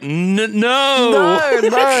he's like, no. No.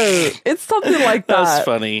 It's something like that. That's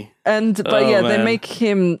funny. But Oh, they man. make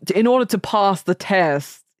him, in order to pass the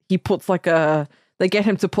test, he puts like they get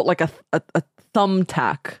him to put like a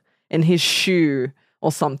thumbtack in his shoe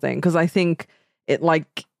or something. Because I think it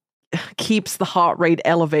like keeps the heart rate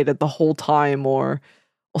elevated the whole time or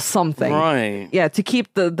something. Right. Yeah, to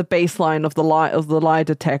keep the baseline of the lie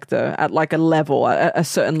detector at like a level, at a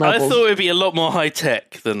certain level. I thought it would be a lot more high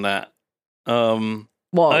tech than that.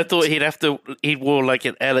 What? I thought he'd wore like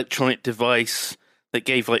an electronic device that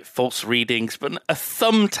gave like false readings, but a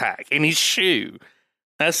thumbtack in his shoe.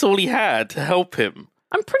 That's all he had to help him.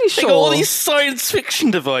 I'm pretty They sure. got all these science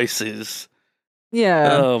fiction devices.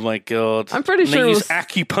 Yeah. Oh my god. I'm pretty And sure they it use was-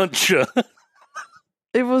 acupuncture.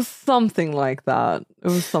 It was something like that.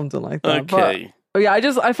 But Okay. yeah,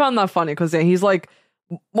 I found that funny because he's like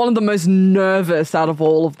one of the most nervous out of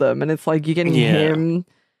all of them, and it's like you're getting him.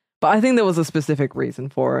 But I think there was a specific reason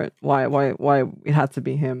for it. Why it had to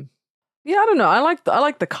be him. Yeah, I don't know. I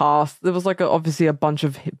like the cast. There was like obviously a bunch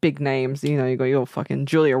of big names. You know, you got your fucking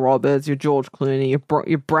Julia Roberts, your George Clooney,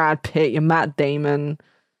 your Brad Pitt, your Matt Damon,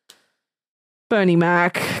 Bernie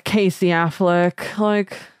Mac, Casey Affleck.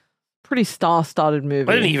 Like, pretty star-studded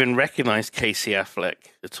movie. I didn't even recognize Casey Affleck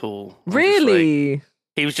at all. Really?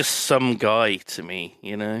 He was just some guy to me,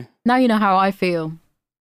 you know? Now you know how I feel.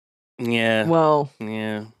 Yeah. Well.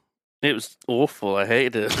 Yeah. It was awful. I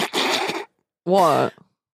hated it. What?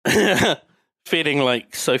 Feeling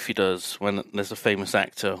like Sophie does when there's a famous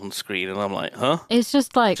actor on screen, and I'm like, huh? It's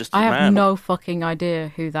just like, Just a I have man. no fucking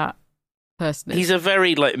idea who that person is. He's a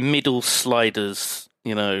very, like, middle sliders,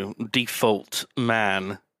 you know, default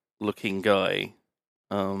man-looking guy.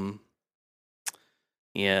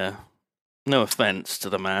 Yeah. No offense to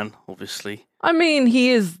the man, obviously. I mean, he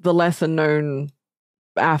is the lesser-known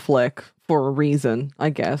Affleck for a reason, I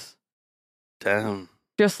guess. Damn.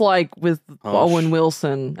 Just like with Harsh. Owen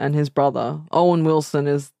Wilson and his brother. Owen Wilson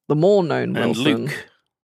is the more known And Wilson. Luke.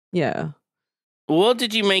 Yeah. What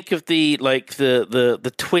did you make of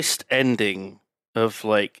the twist ending of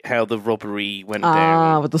like how the robbery went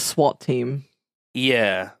down? With the SWAT team.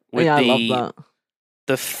 Yeah, with I love that.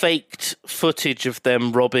 the faked footage of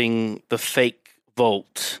them robbing the fake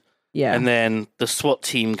vault, Yeah. and then the SWAT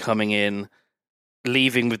team coming in,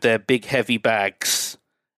 leaving with their big heavy bags,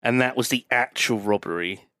 and that was the actual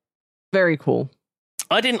robbery. Very cool.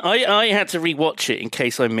 I had to rewatch it in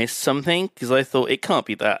case I missed something because I thought it can't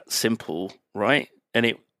be that simple, right? And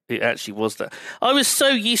it actually was that. I was so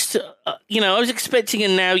used to, I was expecting a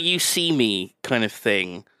Now You See Me kind of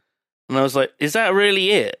thing. And I was like, is that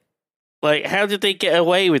really it? Like, how did they get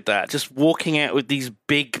away with that? Just walking out with these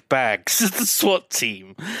big bags as the SWAT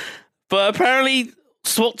team. But apparently,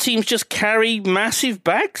 SWAT teams just carry massive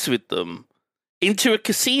bags with them into a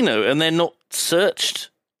casino and they're not searched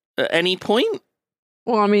at any point.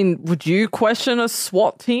 Well, I mean, would you question a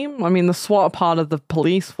SWAT team? I mean, the SWAT are part of the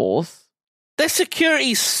police force. Their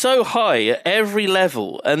security's so high at every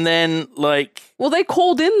level, and then, like... Well, they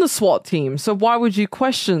called in the SWAT team, so why would you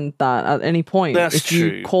question that at any point? That's if true.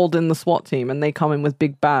 You called in the SWAT team and they come in with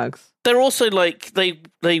big bags. They're also, like,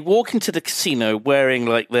 they walk into the casino wearing,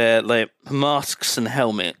 like, their masks and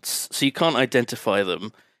helmets, so you can't identify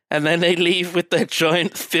them, and then they leave with their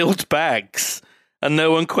giant filled bags, and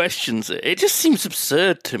no one questions it. It just seems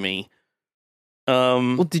absurd to me.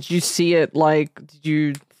 Well, did you see it, did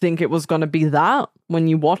you think it was going to be that when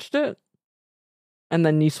you watched it? And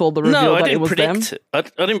then you saw the reveal that it was them? I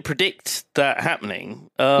didn't predict that happening.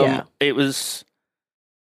 Yeah. It was...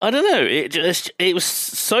 I don't know. It was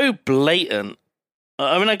so blatant.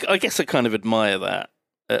 I mean, I guess I kind of admire that,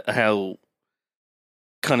 how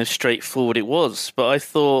kind of straightforward it was. But I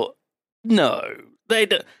thought, no, they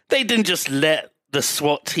didn't just let the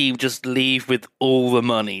SWAT team just leave with all the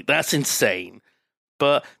money. That's insane.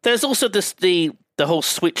 But there's also the whole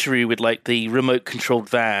switcheroo with like the remote controlled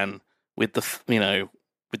van with the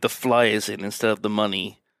flyers in instead of the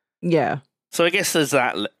money. Yeah. So I guess there's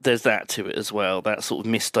that to it as well. That sort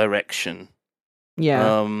of misdirection.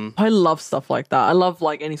 Yeah. I love stuff like that. I love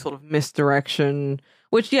like any sort of misdirection.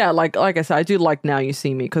 Which like I said, I do like Now You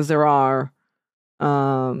See Me because there are, a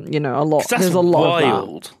lot. That's There's a lot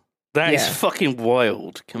wild. of That is fucking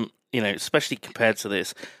wild. Especially compared to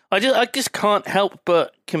this. I just can't help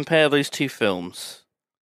but compare those two films.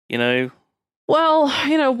 You know. Well,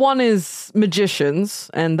 one is magicians,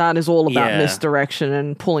 and that is all about misdirection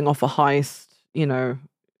and pulling off a heist.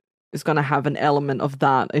 Is going to have an element of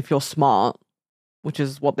that if you're smart, which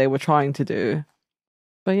is what they were trying to do.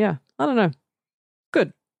 But yeah, I don't know.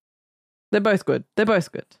 Good. They're both good.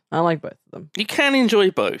 I like both of them. You can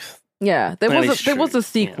enjoy both. Yeah, there was a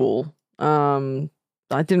sequel. Yeah.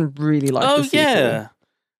 I didn't really like the sequel. Oh, yeah.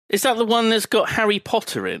 Is that the one that's got Harry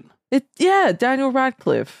Potter in? Daniel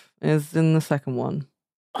Radcliffe is in the second one.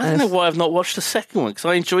 I don't know why I've not watched the second one, because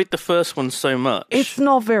I enjoyed the first one so much. It's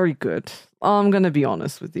not very good. I'm going to be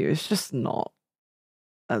honest with you. It's just not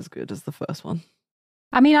as good as the first one.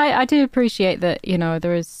 I mean, I do appreciate that,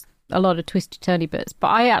 there is a lot of twisty-turny bits, but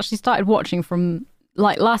I actually started watching from,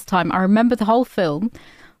 like, last time. I remember the whole film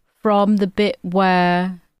from the bit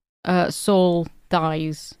where Saul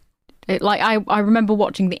dies. I remember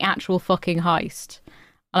watching the actual fucking heist,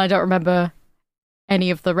 and I don't remember any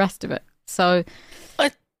of the rest of it. So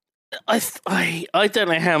I don't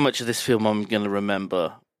know how much of this film I'm going to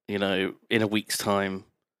remember, in a week's time.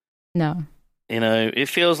 No. It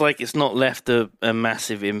feels like it's not left a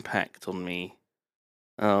massive impact on me.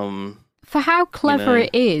 for how clever know?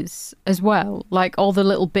 it is as well, like all the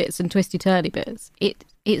little bits and twisty-turny bits,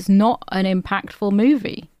 it's not an impactful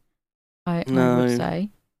movie, I would say.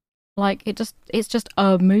 Like, it's just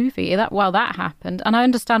a movie. That happened, and I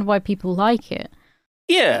understand why people like it.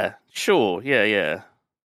 Yeah, sure, yeah.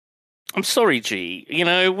 I'm sorry, G. You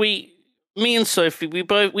know, me and Sophie,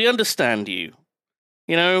 we understand you.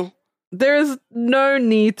 You know? There's no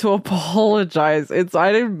need to apologize.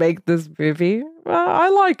 I didn't make this movie. I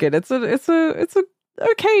like it. It's a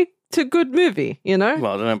okay to good movie, you know?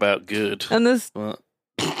 Well, I don't know about good. And there's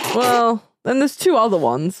Well, and there's two other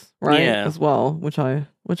ones, right? Yeah. As well, which I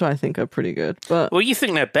think are pretty good. But you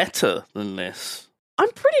think they're better than this?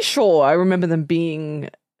 I'm pretty sure I remember them being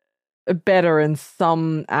better in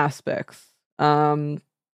some aspects.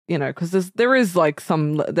 You know, because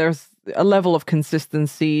there's a level of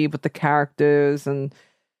consistency with the characters and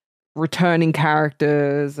returning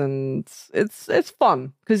characters, and it's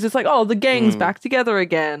fun because it's like, oh, the gang's back together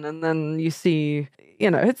again, and then you see, you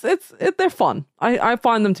know, they're fun. I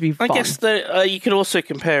find them to be fun. I guess you could also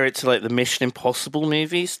compare it to like the Mission Impossible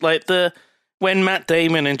movies, like when Matt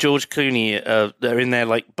Damon and George Clooney they're in their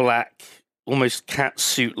like black, almost cat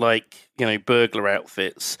suit like, you know, burglar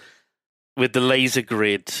outfits with the laser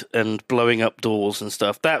grid and blowing up doors and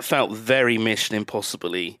stuff. That felt very Mission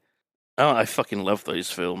Impossible-y. Oh, I fucking love those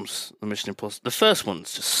films. The Mission Impossible. The first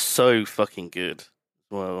one's just so fucking good as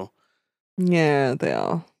well. Yeah, they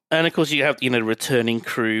are. And of course, you have, you know, returning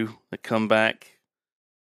crew that come back,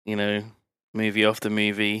 you know, movie after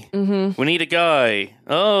movie. Mm-hmm. We need a guy.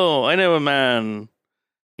 Oh, I know a man.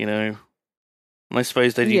 You know, and I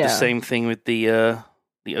suppose they do the same thing with the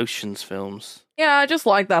Ocean's films. Yeah, I just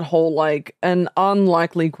like that whole, like, an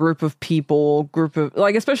unlikely group of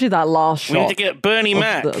like, especially that last shot. We need to get Bernie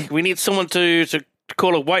Mac. We need someone to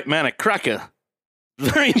call a white man a cracker.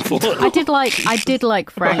 Very important. I did like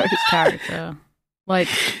Frank's character. Like,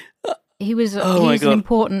 he was an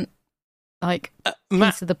important, like,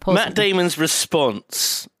 piece of the puzzle. Matt Damon's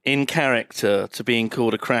response in character to being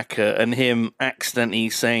called a cracker and him accidentally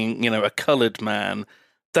saying, you know, a coloured man,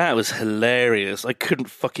 that was hilarious. I couldn't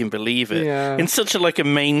fucking believe it. Yeah. In such a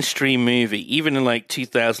mainstream movie, even in like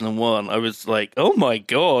 2001, I was like, oh my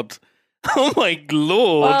god. Oh my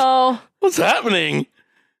lord. Well, what's happening?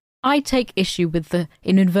 I take issue with the,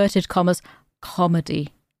 in inverted commas,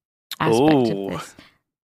 comedy aspect of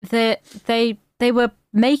this. They were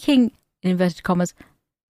making, in inverted commas,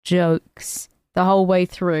 jokes the whole way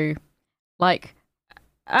through. Like,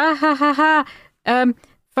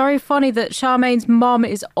 very funny that Charmaine's mom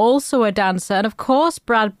is also a dancer, and of course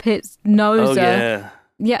Brad Pitt knows her.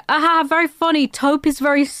 Yeah, very funny. Taupe is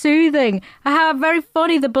very soothing. Very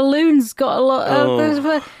funny. The balloons got a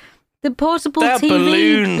lot. The portable that TV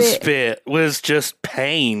balloons bit was just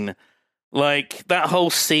pain. Like that whole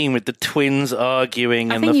scene with the twins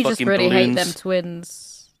arguing and the fucking balloons. I think you just really hate them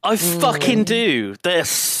twins. I fucking do. They're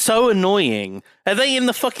so annoying. Are they in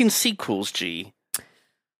the fucking sequels, G?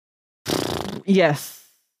 Yes.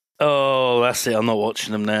 Oh, that's it. I'm not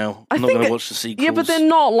watching them now. I'm not going to watch the sequels. Yeah, but they're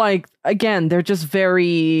not like, again, they're just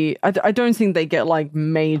very, I don't think they get like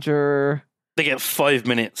major. They get 5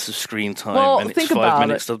 minutes of screen time, and it's think 5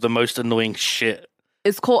 minutes of the most annoying shit.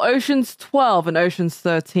 It's called Ocean's 12 and Ocean's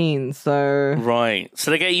 13, so... Right.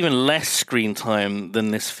 So they get even less screen time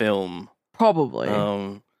than this film. Probably.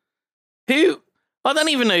 I don't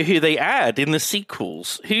even know who they add in the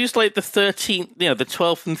sequels. Who's like the 13th, you know, the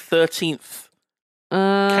 12th and 13th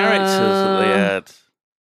characters that they add?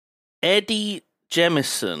 Eddie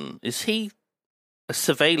Jemison, is he a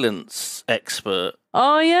surveillance expert?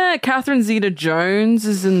 Oh, yeah, Catherine Zeta-Jones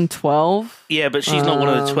is in 12. Yeah, but she's not one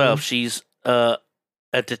of the 12. She's a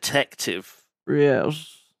detective.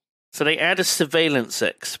 Yes. So they add a surveillance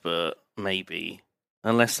expert, maybe.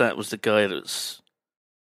 Unless that was the guy that's...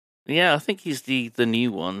 Yeah, I think he's the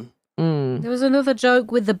new one. There was another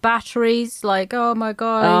joke with the batteries, like, oh my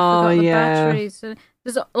god, I forgot the batteries.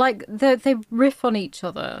 There's like they riff on each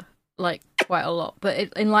other like quite a lot,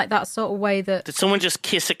 but in like that sort of way that. Did someone just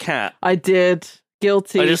kiss a cat? I did.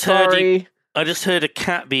 Guilty. Sorry. I just heard a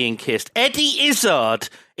cat being kissed. Eddie Izzard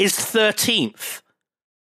is 13th,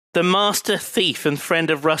 the master thief and friend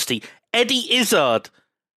of Rusty. Eddie Izzard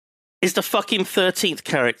is the fucking 13th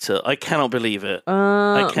character. I cannot believe it.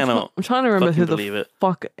 I cannot. I'm trying to remember who the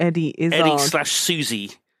fuck Eddie is.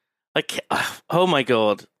 Eddie/Susie. Oh my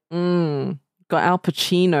god. Got Al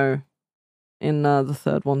Pacino in the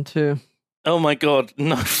third one too. Oh my god.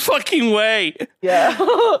 No fucking way. Yeah.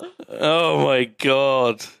 Oh my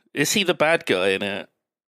god. Is he the bad guy in it?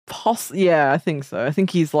 Yeah, I think so. I think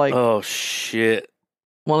he's like... Oh shit.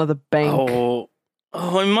 One of the bank... Oh,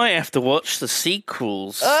 I might have to watch the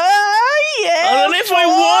sequels. I don't know if I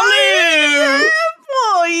want to.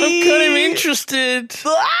 I'm kind of interested.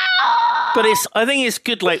 But I think it's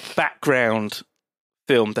good, like, background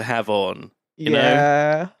film to have on, you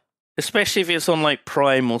know? Especially if it's on, like,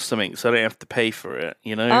 Prime or something, so I don't have to pay for it,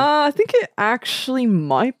 you know? I think it actually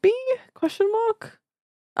might be, question mark.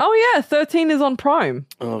 Oh, yeah, 13 is on Prime.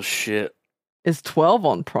 Oh, shit. Is 12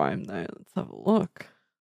 on Prime, though? Let's have a look.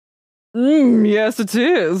 Yes, it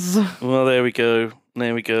is. Well, there we go.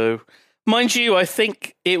 There we go. Mind you, I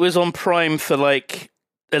think it was on Prime for, like,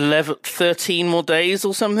 13 more days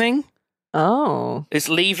or something. Oh. It's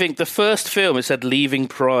leaving, the first film, it said leaving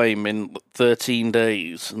Prime in 13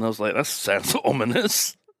 days. And I was like, that sounds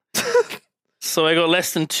ominous. So I got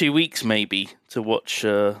less than 2 weeks, maybe, to watch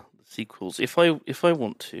the sequels, if I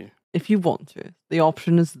want to. If you want to. The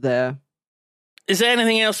option is there. Is there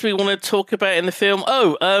anything else we want to talk about in the film?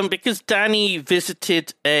 Oh, because Danny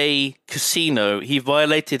visited a casino, he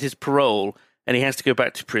violated his parole, and he has to go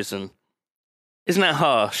back to prison. Isn't that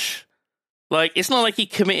harsh? Like, it's not like he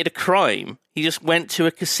committed a crime. He just went to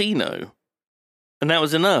a casino. And that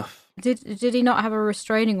was enough. Did he not have a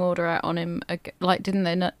restraining order out on him? Like, didn't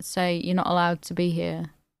they not say you're not allowed to be here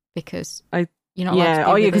because you're not allowed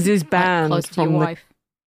to be because he's banned close to from your the... wife?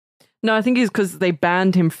 No, I think it's because they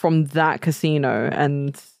banned him from that casino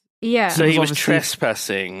and... Yeah. So he was obviously-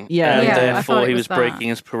 trespassing. Yeah. And Yeah, I therefore thought it he was was that. breaking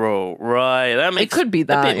his parole. Right. That makes could be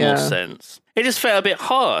that, a bit more yeah. sense. It just felt a bit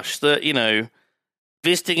harsh that, you know,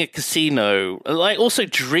 visiting a casino, like also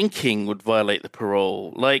drinking would violate the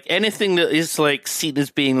parole. Like anything that is like seen as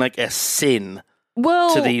being like a sin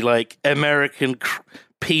Well, to the like American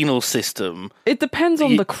penal system. it depends on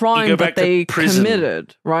you the go crime back that to they prison.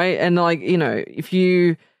 committed, right? And like, you know, if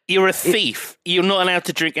you... You're a thief. You're not allowed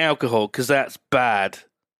to drink alcohol because that's bad.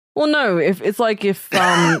 Well, no, if it's like if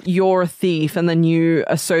you're a thief and then you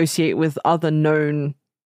associate with other known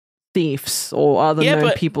thieves or other Yeah, known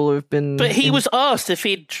but- people who've been... But he was asked if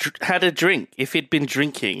he'd had a drink, if he'd been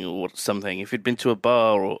drinking or something, if he'd been to a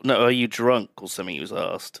bar or... No, are you drunk or something, he was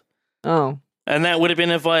asked. Oh, And that would have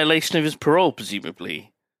been a violation of his parole,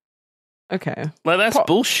 presumably. okay. Like, that's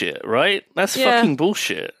bullshit, right? That's Yeah. fucking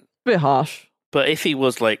bullshit. Bit harsh. But if he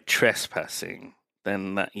was, like, trespassing,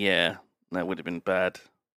 then that would have been bad.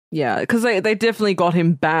 Yeah, because they definitely got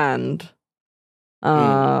him banned.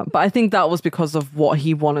 But I think that was because of what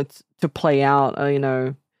he wanted to play out, you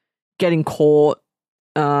know, getting caught,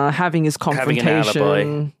 having his Having an confrontation.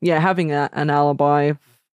 alibi. Yeah, having an alibi,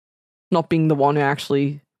 not being the one who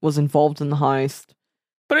actually was involved in the heist.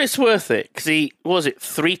 But it's worth it, because he, what was it,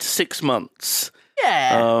 3 to 6 months?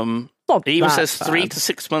 Yeah. Not He even that says 3 bad. to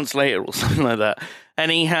 6 months later or something like that.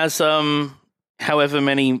 And he has, however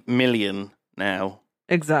many million now.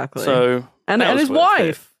 Exactly. So, and that was his worth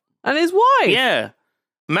wife. And his wife. it. Yeah.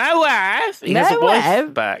 My wife. He has My a wife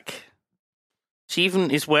wife. back. She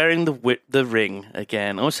even is wearing the ring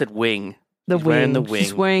again. I almost said wing. The She's wing. wearing the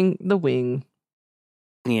She's wing. wearing the wing.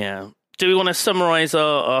 Yeah. Do we want to summarize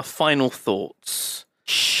our final thoughts?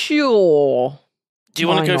 Sure. Do you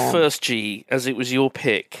want Why to go not? first, G, as it was your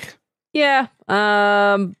pick? Yeah.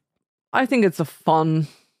 I think it's a fun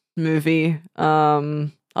movie.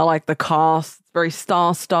 I like the cast. It's very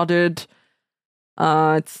star-studded.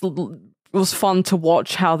 It was fun to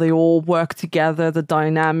watch how they all work together, the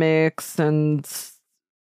dynamics, and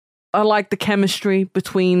I like the chemistry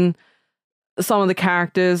between some of the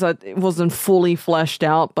characters. It wasn't fully fleshed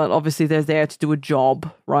out, but obviously they're there to do a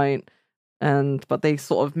job, right? But they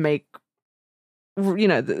sort of make, you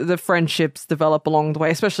know, the friendships develop along the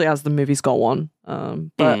way, especially as the movies go on.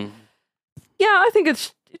 But yeah, I think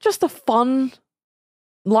it's just a fun,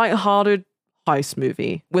 light-hearted heist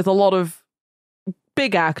movie with a lot of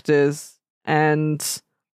big actors, and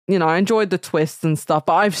you know, I enjoyed the twists and stuff,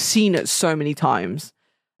 but I've seen it so many times.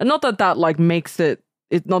 And not that like makes it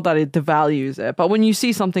not that it devalues it, but when you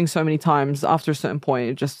see something so many times, after a certain point,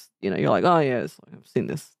 it just, you know, you're like, oh yeah, I've seen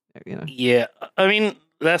this, you know. Yeah. I mean,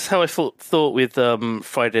 that's how I thought with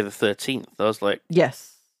Friday the 13th. I was like,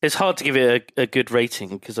 Yes. it's hard to give it a good rating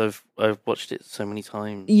because I've watched it so many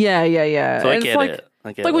times. Yeah. So I It's get like, it.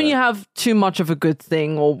 I get Like when that. you have too much of a good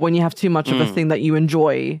thing, or when you have too much of a thing that you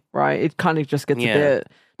enjoy, right? It kind of just gets Yeah. a bit.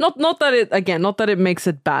 Not that it makes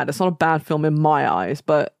it bad. It's not a bad film in my eyes,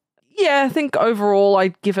 but yeah, I think overall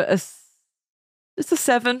I'd give it it's a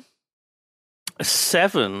 7. A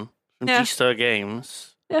 7 from Yeah. G-Star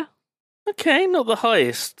Games. Yeah. Okay, not the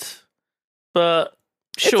highest, but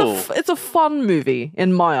sure. It's a fun movie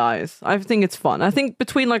in my eyes. I think it's fun. I think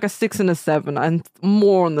between like a 6 and a 7, and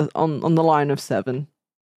more on the line of 7.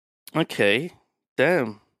 Okay,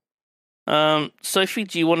 damn. Sophie,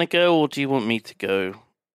 do you want to go or do you want me to go?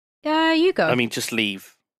 You go. I mean, just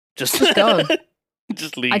leave. Just go.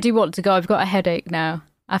 Just leave. I do want to go. I've got a headache now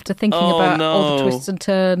after thinking about all the twists and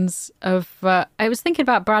turns of. I was thinking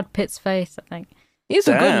about Brad Pitt's face. I think he's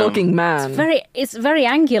a good-looking man. It's very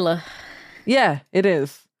angular. Yeah, it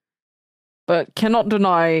is. But cannot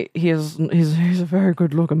deny he's a very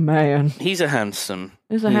good-looking man. He's a handsome.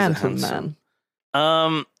 He's a handsome man.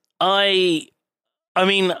 I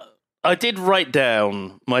mean, I did write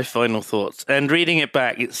down my final thoughts, and reading it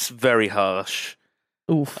back, it's very harsh.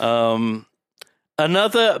 Oof.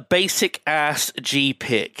 Another basic ass G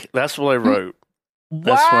pick. That's what I wrote.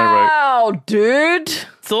 That's what I wrote. Wow, dude.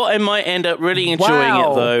 Thought I might end up really enjoying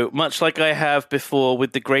it, though, much like I have before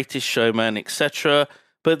with The Greatest Showman, etc.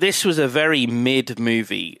 But this was a very mid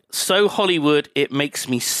movie. So Hollywood, it makes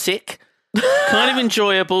me sick. Kind of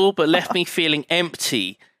enjoyable, but left me feeling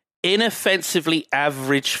empty. Inoffensively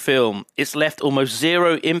average film. It's left almost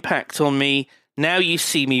zero impact on me. Now You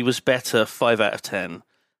See Me was better, 5 out of 10.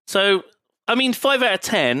 So, I mean, 5 out of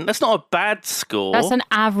 10, that's not a bad score. That's an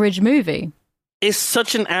average movie. It's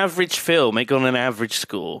such an average film. It got an average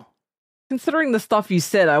score. Considering the stuff you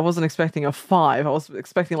said, I wasn't expecting a 5. I was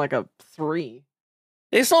expecting like a 3.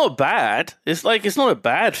 It's not bad. It's not a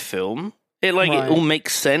bad film. It all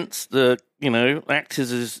makes sense. The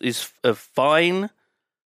actors is fine.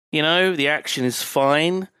 The action is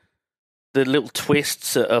fine. The little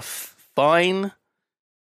twists are fine.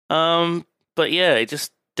 But yeah, it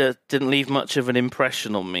just didn't leave much of an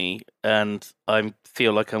impression on me, and I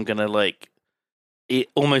feel like I'm gonna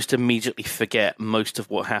almost immediately forget most of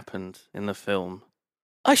what happened in the film.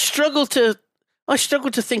 I struggle to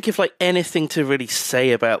think of anything to really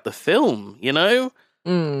say about the film,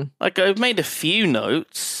 I've made a few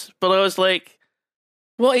notes, but I was like,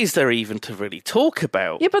 what is there even to really talk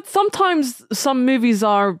about? Yeah, but sometimes some movies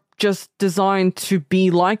are just designed to be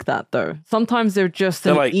like that, though. Sometimes they're just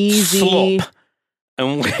easy slop,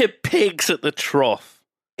 and we're pigs at the trough.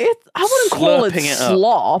 I wouldn't call it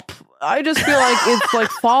slop. I just feel like it's like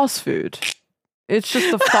fast food. It's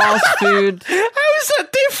just a fast food. How is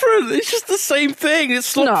that different? It's just the same thing. It's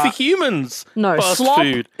slop for humans. No, fast slop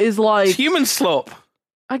food is like it's human slop.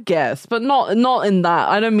 I guess, but not in that.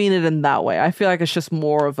 I don't mean it in that way. I feel like it's just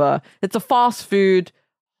more of it's a fast food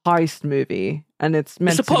heist movie, and it's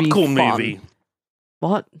meant to be fun. It's a popcorn movie.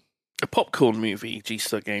 What? A popcorn movie,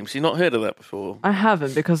 G-Star Games. You've not heard of that before? I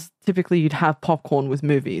haven't, because typically you'd have popcorn with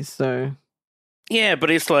movies, so... Yeah, but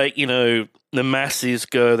it's like, the masses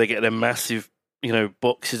go, they get their massive,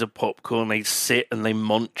 boxes of popcorn, they sit and they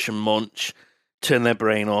munch and munch, turn their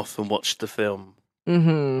brain off and watch the film.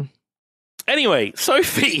 Mm-hmm. Anyway,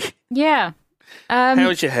 Sophie! Yeah.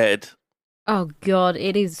 How's your head? Oh, God,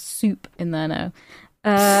 it is soup in there now.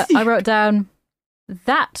 I wrote down,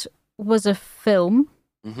 that was a film.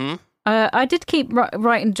 Mm-hmm. I did keep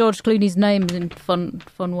writing George Clooney's names in fun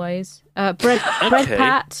Ways. Bread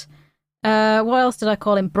Pat. What else did I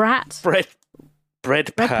call him? Brat.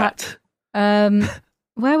 Bread Pat.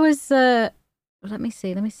 Where was let me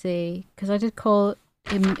see, because I did call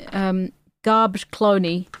him Garbage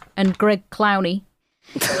Clooney and Greg Clowney.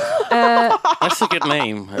 That's a good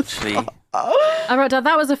name, actually. I wrote down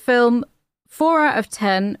that was a film. 4 out of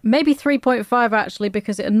 10, maybe 3.5 actually,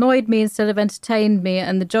 because it annoyed me instead of entertained me,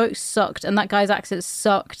 and the jokes sucked, and that guy's accent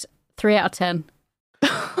sucked. 3 out of 10.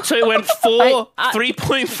 So it went 4,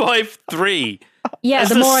 3.5, 3. Yeah, as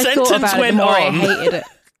the more I thought about it, the more I hated it.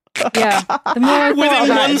 Yeah, the more I thought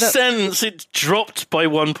within about one it, sentence, it dropped by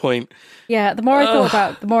 1 point. Yeah, the more I thought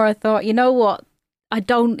about it, the more I thought, you know what? I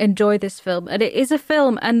don't enjoy this film, and it is a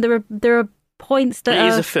film, and there are points that it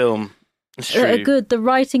is a film. It's true. Good. The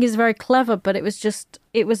writing is very clever, but it was not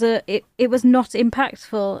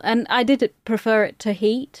impactful, and I did prefer it to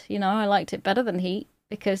Heat. I liked it better than Heat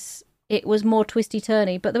because it was more twisty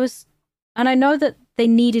turny. But and I know that they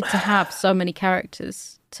needed to have so many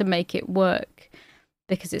characters to make it work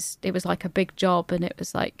because it was like a big job, and it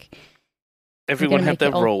was like everyone had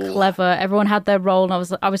their role. Clever. Everyone had their role, and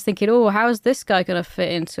I was thinking, oh, how is this guy going to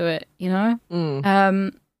fit into it?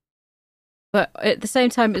 But at the same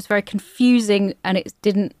time, it was very confusing, and it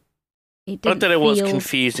didn't. I don't know what's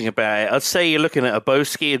confusing about it. I'd say you're looking at a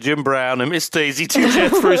Boski, a Jim Brown, a Miss Daisy, two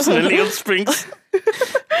Jethros, and a Leon Springs.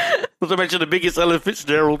 Not to mention the biggest Ella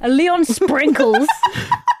Fitzgerald. A Leon Sprinkles.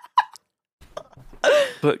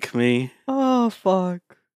 Fuck me. Oh, fuck.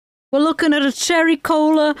 We're looking at a cherry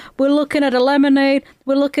cola. We're looking at a lemonade.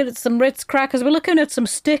 We're looking at some Ritz crackers. We're looking at some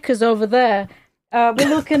stickers over there. We're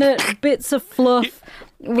looking at bits of fluff.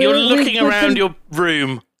 You're looking around your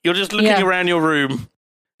room. You're just looking around your room.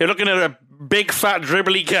 You're looking at a big fat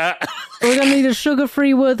dribbly cat. We're going to need a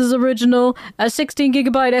sugar-free Werther's Original, a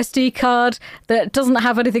 16GB SD card that doesn't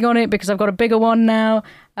have anything on it because I've got a bigger one now.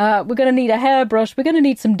 We're going to need a hairbrush. We're going to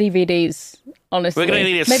need some DVDs, honestly. We're going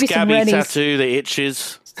to need a Maybe scabby tattoo that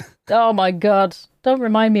itches. Oh my God. Don't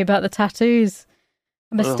remind me about the tattoos.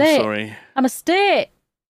 I'm a state. Sorry. I'm a state.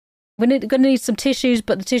 We're going to need some tissues,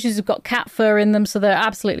 but the tissues have got cat fur in them, so they're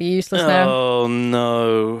absolutely useless now. Oh,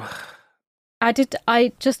 no. I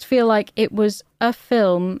just feel like it was a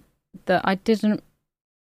film that I didn't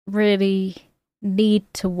really need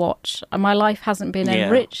to watch. My life hasn't been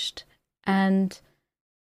enriched, and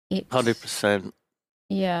it 100%.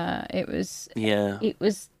 Yeah, it was. Yeah,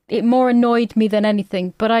 it more annoyed me than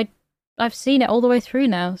anything. But I've seen it all the way through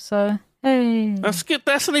now, so hey, that's good.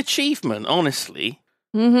 That's an achievement, honestly.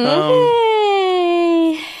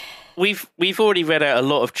 Hey. We've already read out a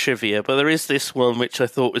lot of trivia, but there is this one which I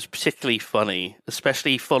thought was particularly funny,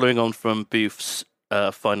 especially following on from Booth's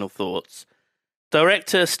final thoughts.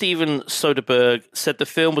 Director Steven Soderbergh said the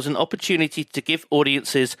film was an opportunity to give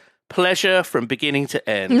audiences pleasure from beginning to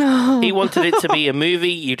end. He wanted it to be a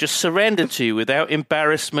movie you just surrender to without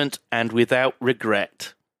embarrassment and without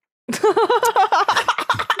regret.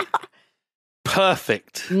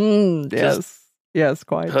 Perfect. Yes,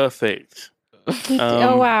 quite. Perfect.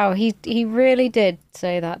 Oh wow, he really did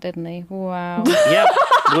say that, didn't he? Wow. Yep,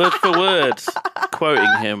 word for word,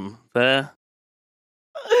 quoting him there.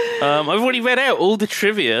 I've already read out all the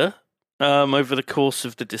trivia over the course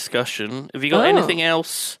of the discussion. Have you got anything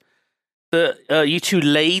else that you two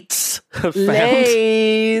lades have found?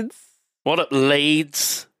 Lades. What up,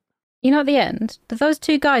 lades? You know, at the end, do those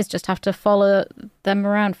two guys just have to follow them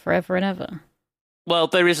around forever and ever? Well,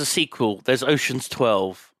 there is a sequel. There's Ocean's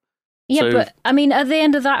 12. Yeah, So- but I mean, at the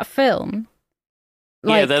end of that film,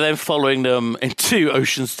 Yeah, they're then following them into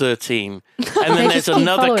Ocean's 13. And then They there's just keep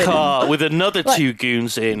another following car them. with another Like, two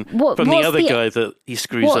goons in from the what's other the- guy that he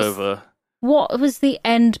screws what's- over. what was the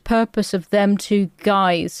end purpose of them two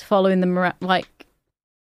guys following them around? Like,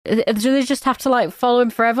 do they just have to like follow him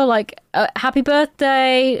forever? Like, happy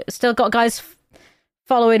birthday, still got guys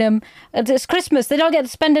following him. It's Christmas. They don't get to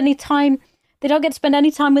spend any time. They don't get to spend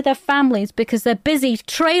any time with their families because they're busy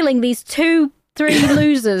trailing these 2-3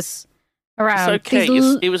 losers around. It's okay.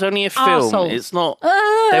 These It was only a film. arseholes. It's not.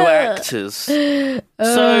 They were actors.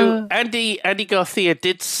 So Andy Garcia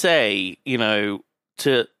did say,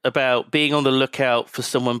 about being on the lookout for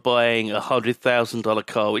someone buying $100,000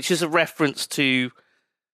 car, which is a reference to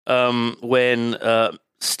when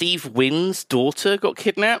Steve Wynn's daughter got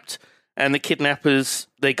kidnapped, and the kidnappers,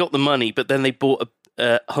 they got the money, but then they bought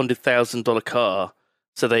a $100,000 car,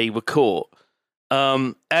 so they were caught.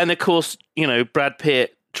 And of course, Brad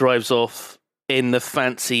Pitt drives off in the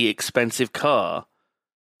fancy, expensive car.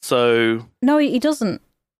 So No, he doesn't.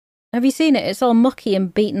 Have you seen it? It's all mucky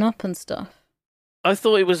and beaten up and stuff. I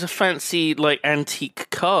thought it was a fancy, antique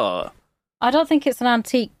car. I don't think it's an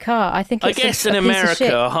antique car. I think it's I guess a in piece of America,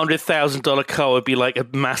 shit. a $100,000 car would be like a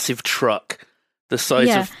massive truck, the size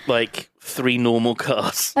Yeah. of 3 normal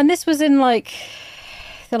cars. And this was in the late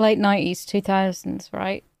 90s, 2000s,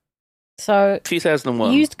 right? So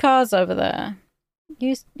 2001. used cars over there.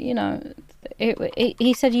 He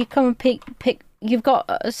said you come and pick. You've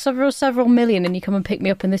got several million, and you come and pick me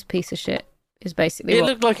up in this piece of shit. Is basically It what.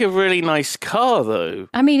 looked like a really nice car, though.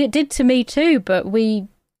 I mean, it did to me too, but we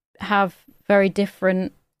have very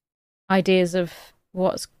different ideas of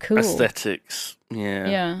what's cool. Aesthetics. Yeah.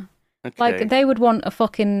 Yeah. Okay. Like, they would want a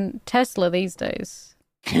fucking Tesla these days.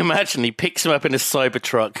 Can you imagine? He picks him up in a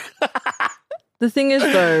Cybertruck. The thing is,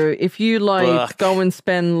 though, if you Fuck. go and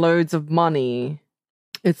spend loads of money,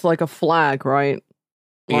 it's like a flag, right?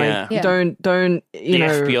 Yeah. Yeah. Don't The you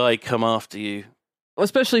know? FBI come after you.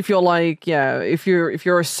 Especially if you're if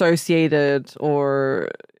you're associated or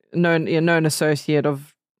known associate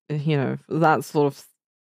of that sort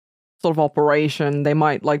of operation, they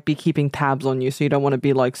might be keeping tabs on you, so you don't want to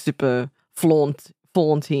be super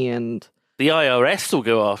flaunty and The IRS will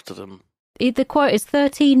go after them. The quote is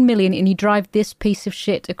 13 million, and you drive this piece of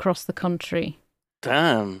shit across the country.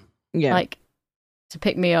 Damn. yeah. To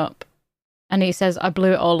pick me up. And he says, I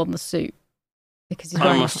blew it all on the suit. Because he's I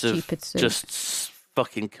wearing a must have stupid suit. just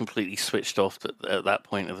fucking completely switched off at that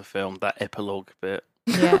point of the film, that epilogue bit.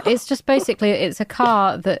 Yeah, it's just basically, it's a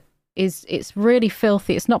car that it's really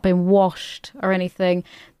filthy. It's not been washed or anything.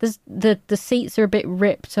 There's the seats are a bit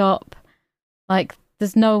ripped up.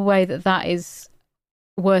 There's no way that is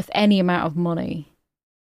worth any amount of money.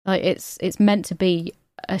 It's meant to be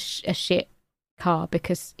a shit car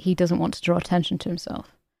because he doesn't want to draw attention to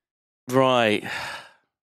himself. Right.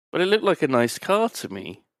 But it looked like a nice car to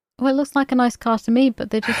me. Well, it looks like a nice car to me,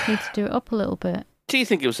 but they just need to do it up a little bit. Do you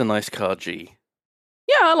think it was a nice car, G?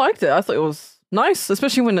 Yeah, I liked it. I thought it was nice,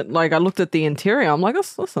 especially when I looked at the interior. I'm like,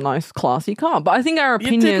 that's a nice, classy car. But I think our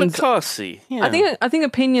You did look opinions, classy. Yeah. I think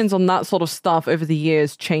opinions on that sort of stuff over the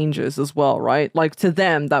years changes as well, right? Like to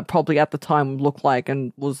them, that probably at the time looked like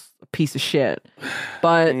and was a piece of shit.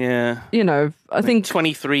 But Yeah. you know, I think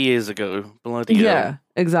 23 years ago. Bloody hell. yeah,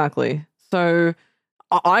 exactly. So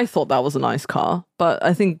I thought that was a nice car, but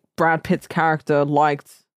I think Brad Pitt's character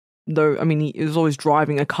liked, though. I mean, he was always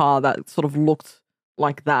driving a car that sort of looked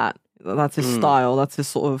like that. That's his style. That's his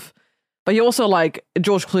sort of. But he also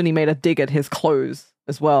George Clooney made a dig at his clothes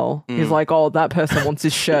as well. He's like, "Oh, that person wants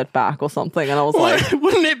his shirt back or something," and I was like,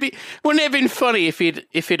 Wouldn't it have been funny if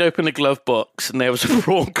he'd opened a glove box and there was a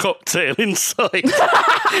prawn cocktail inside?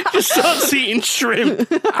 Just starts eating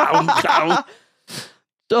shrimp. Ow, ow.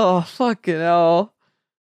 "Oh, fucking hell."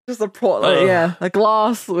 Just a prawn, yeah, a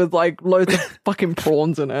glass with loads of fucking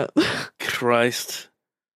prawns in it. Christ.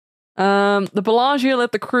 The Bellagio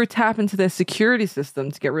let the crew tap into their security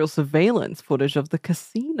system to get real surveillance footage of the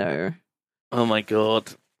casino. Oh my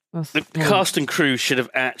god. The cast and crew should have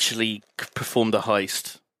actually performed a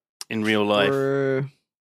heist in real life. True.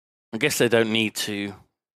 I guess they don't need to.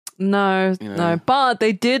 No, You know. no, but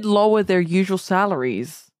they did lower their usual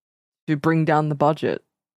salaries to bring down the budget.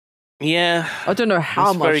 Yeah. I don't know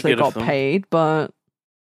how That's very much they good of got them. paid, but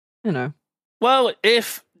you know. Well,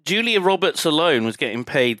 if Julia Roberts alone was getting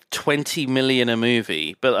paid $20 million a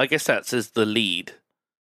movie, but I guess that's as the lead.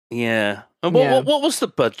 Yeah. And what was the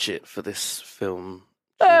budget for this film?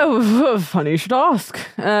 Oh, funny you should ask.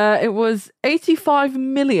 It was 85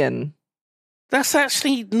 million. That's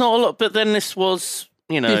actually not a lot, but then this was,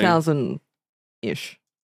 2000-ish.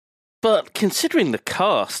 But considering the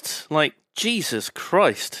cast, Jesus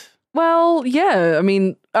Christ. Well, yeah, I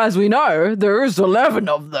mean, as we know, there is 11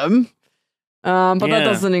 of them. But that Yeah.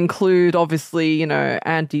 doesn't include, obviously,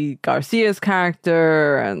 Andy Garcia's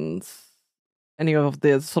character and any of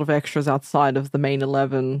the sort of extras outside of the main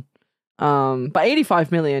 11. But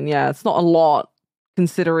 85 million, yeah, it's not a lot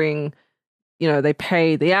considering, they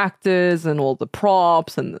pay the actors and all the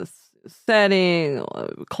props and the setting,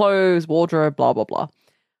 clothes, wardrobe, blah, blah, blah.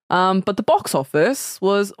 But the box office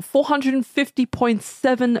was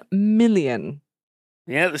 450.7 million.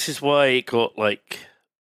 Yeah, this is why it got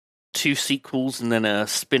 2 sequels and then a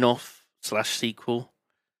spin-off / sequel.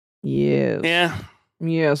 Yes. Yeah.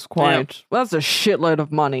 Yes, quite. Well, that's a shitload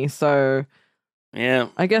of money, so Yeah.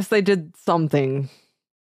 I guess they did something.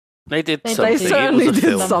 They did They something. They It certainly was a did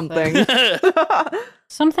film. something.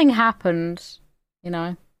 Something happened,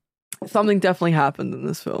 Something definitely happened in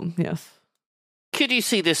this film, yes. Could you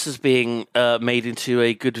see this as being made into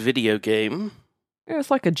a good video game? Yeah, it's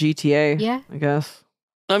like a GTA, Yeah. I guess.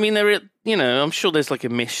 I mean, I'm sure there's a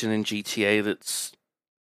mission in GTA that's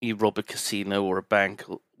you rob a casino or a bank.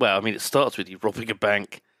 Well, I mean, it starts with you robbing a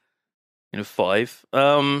bank. 5.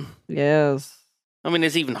 Yes. I mean,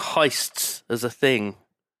 there's even heists as a thing.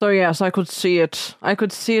 So yes, I could see it. I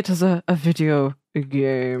could see it as a video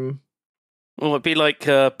game. Well, it'd be like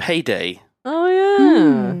Payday. Oh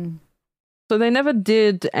yeah. Hmm. So they never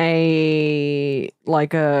did an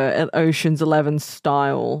Ocean's 11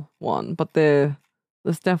 style one, but there's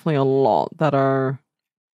definitely a lot that are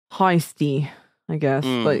heisty, I guess.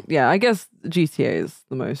 Mm. But yeah, I guess GTA is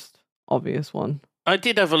the most obvious one. I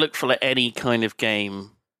did have a look for any kind of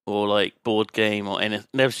game or board game or anything.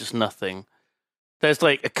 There was just nothing. There's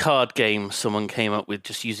a card game someone came up with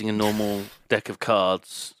just using a normal deck of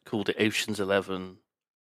cards, called it Ocean's 11.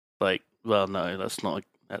 Well, no, that's not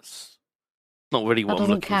really That what I'm doesn't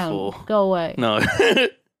looking count. for. Go away. No,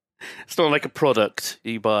 it's not like a product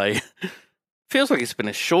you buy. Feels like it's been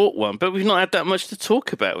a short one, but we've not had that much to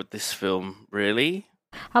talk about with this film, really.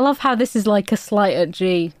 I love how this is like a slight at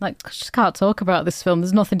G. I just can't talk about this film.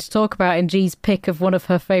 There's nothing to talk about in G's pick of one of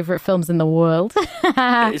her favourite films in the world.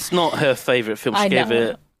 It's not her favourite film. She I gave know.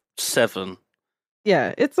 it 7.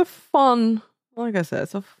 Yeah, it's a fun, like I said,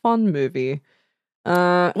 it's a fun movie.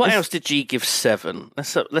 What it's- else did G give 7?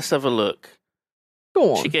 Let's have a look.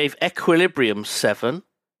 Go on. She gave Equilibrium 7,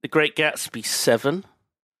 The Great Gatsby 7,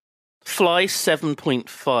 Fly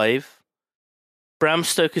 7.5, Bram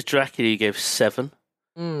Stoker's Dracula you gave 7,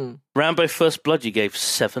 Mm. Rambo First Blood you gave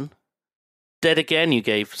 7, Dead Again you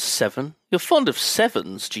gave 7. You're fond of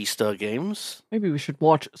 7s, G-Star Games. Maybe we should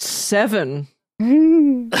watch 7.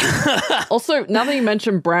 Also, now that you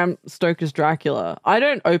mentioned Bram Stoker's Dracula, I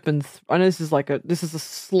don't open. I know this is a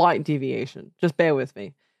slight deviation. Just bear with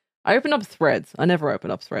me. I open up Threads. I never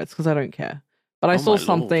open up Threads because I don't care. But I Oh saw my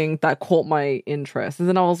something that caught my interest. And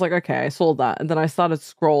then I was like, okay, I saw that. And then I started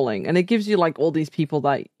scrolling. And it gives you like all these people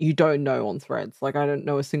that you don't know on Threads. Like I don't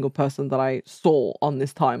know a single person that I saw on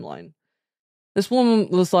this timeline. This woman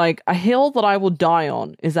was like, a hill that I will die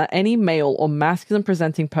on is that any male or masculine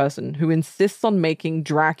presenting person who insists on making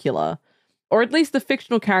Dracula, or at least the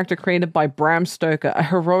fictional character created by Bram Stoker, a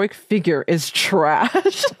heroic figure is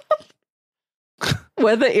trash.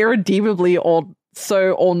 Whether irredeemably or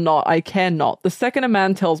so or not, I care not. The second a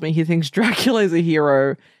man tells me he thinks Dracula is a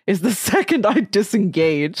hero is the second I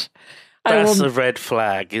disengage. That's a red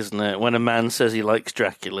flag, isn't it? When a man says he likes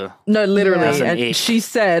Dracula. No, literally. That's an And ick. she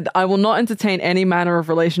said, I will not entertain any manner of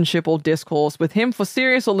relationship or discourse with him for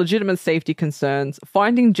serious or legitimate safety concerns.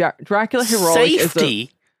 Finding Dracula heroic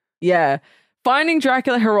Safety? Finding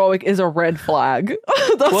Dracula heroic is a red flag.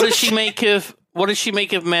 What does she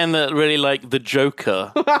make of men that really like the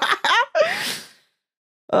Joker?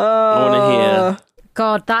 I want to hear.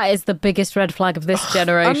 God, that is the biggest red flag of this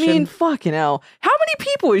generation. I mean, fucking hell. How many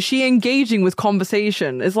people is she engaging with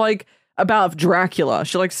conversation? It's like about Dracula.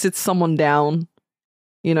 She like sits someone down,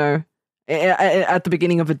 you know, at the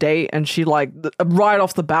beginning of a date, and she like right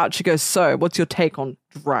off the bat, she goes, "So, what's your take on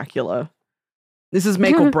Dracula?" This is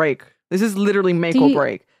make or break. This is literally make or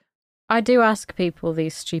break. I do ask people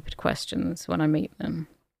these stupid questions when I meet them.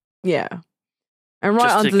 Yeah. And right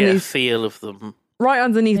Just to get a underneath feel of them. right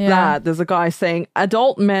underneath Yeah. that, there's a guy saying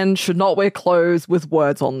adult men should not wear clothes with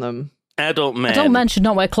words on them. Adult men. Adult men should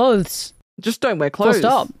not wear clothes. Just don't wear Full clothes.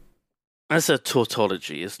 stop. That's a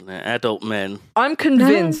tautology, isn't it? Adult men. I'm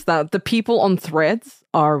convinced that the people on Threads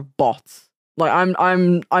are bots. Like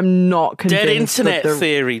I'm not convinced. Dead internet that they're-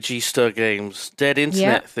 theory, G-Star Games. Dead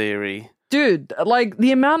internet theory. Dude, like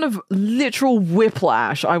the amount of literal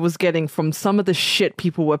whiplash I was getting from some of the shit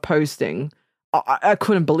people were posting, I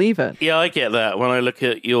couldn't believe it. Yeah, I get that when I look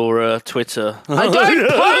at your Twitter. I don't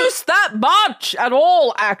post that much at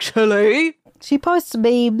all, actually. She posts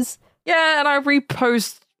memes. Yeah, and I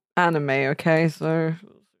repost anime, okay? So,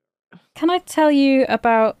 Can I tell you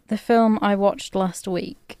about the film I watched last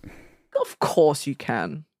week? of course you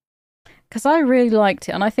can. Because I really liked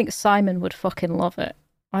it, and I think Simon would fucking love it.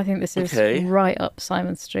 I think this is Okay. right up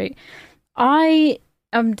Simon Street. I'm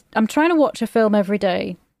trying to watch a film every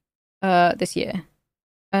day this year.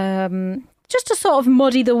 Just to sort of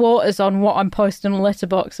muddy the waters on what I'm posting on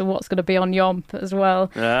Letterboxd and what's going to be on Yomp as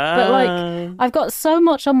well. But like, I've got so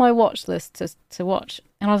much on my watch list to watch,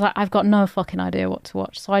 and I was like, I've got no fucking idea what to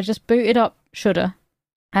watch. So I just booted up Shudder,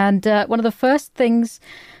 and one of the first things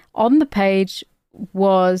on the page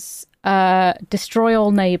was Destroy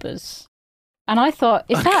All Neighbors. And I thought,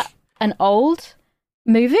 is that an old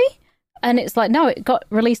movie? And it's like, no, it got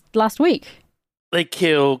released last week. They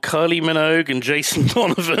kill Kylie Minogue and Jason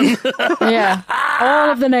Donovan. Yeah, all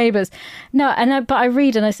of the neighbors. No, but I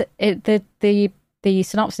read and I said the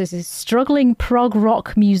synopsis is struggling prog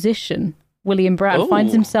rock musician William Brown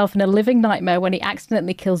finds Ooh. himself in a living nightmare when he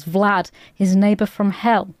accidentally kills Vlad, his neighbor from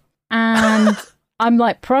hell. And I'm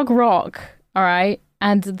like, prog rock, all right.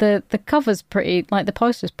 And the cover's pretty, like the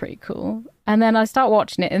poster's pretty cool. And then I start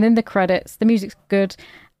watching it, and in the credits, the music's good.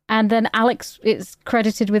 And then it's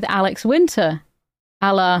credited with Alex Winter,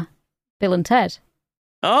 a la Bill and Ted.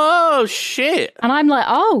 Oh, shit. And I'm like,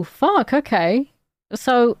 oh, fuck, okay.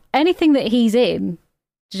 So anything that he's in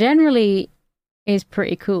generally is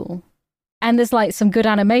pretty cool. And there's like some good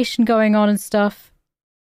animation going on and stuff.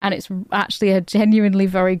 And it's actually a genuinely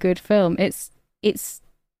very good film. It's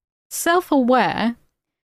self-aware,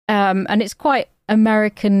 and it's quite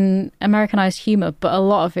Americanized humor, but a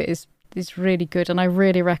lot of it is really good, and I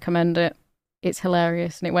really recommend it. It's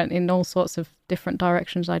hilarious, and it went in all sorts of different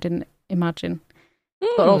directions I didn't imagine.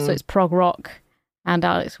 But also it's prog rock and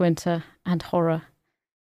Alex Winter and horror.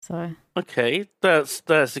 So Okay, that's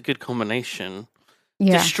a good combination.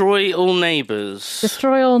 yeah. Destroy All Neighbors.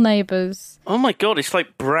 Destroy All Neighbors. Oh my god, it's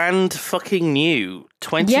like brand fucking new.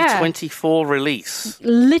 2024 release.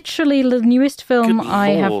 Literally the newest film Good I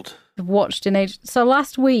have lord. watched in age. So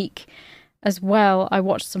last week as well, I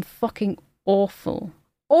watched some fucking awful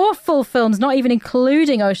films, not even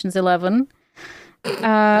including Ocean's 11.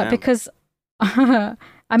 Because, I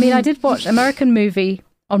mean, I did watch American Movie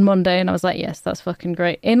on Monday and I was like, yes, that's fucking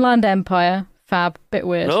great. Inland Empire, fab, bit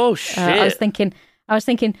weird. Oh shit. I was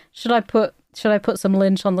thinking, should I put some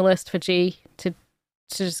Lynch on the list for G to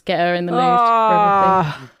just get her in the mood for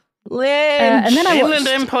everything? Lynch. And then I Inland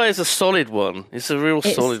watched. Empire is a solid one. It's a real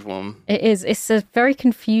solid one. It is. It's a very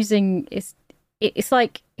confusing. It's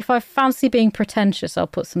like if I fancy being pretentious, I'll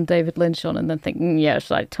put some David Lynch on and then think,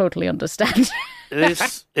 yes, I totally understand. It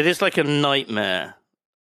is like a nightmare.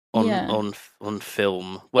 on Yeah. on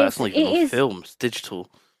film. Well, it's not even on film; it's digital.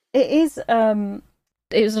 It is.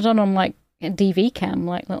 It was done on like a DV cam,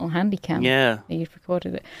 like little handy cam. Yeah. He'd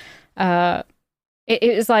recorded it.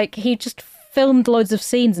 It was like he just filmed loads of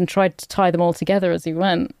scenes and tried to tie them all together as he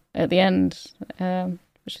went at the end,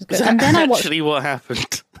 which is good. Is that And then I watched. actually what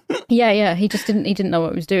happened? Yeah. He just didn't. He didn't know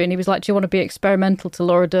what he was doing. He was like, "Do you want to be experimental?" To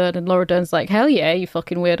Laura Dern, and Laura Dern's like, "Hell yeah, you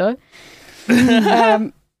fucking weirdo."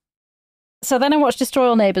 So then I watched Destroy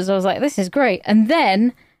All Neighbors. I was like, "This is great." And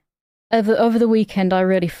then over the weekend, I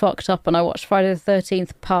really fucked up, and I watched Friday the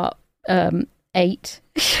 13th Part 8.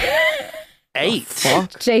 8.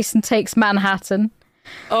 Jason Takes Manhattan.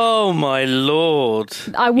 Oh my lord!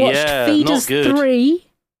 I watched Feeders not good. 3.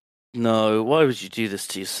 No, why would you do this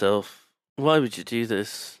to yourself? Why would you do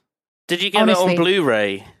this? Did you get Honestly, it on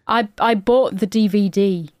Blu-ray? I bought the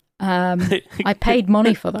DVD. I paid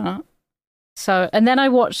money for that. So, and then I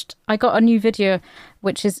got a new video,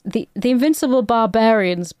 which is the Invincible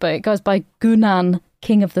Barbarians, but it goes by Gunan,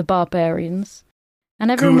 King of the Barbarians.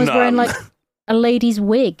 And everyone was wearing like a lady's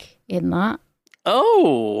wig in that.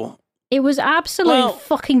 Oh. It was absolute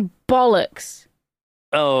fucking bollocks.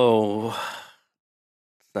 Oh.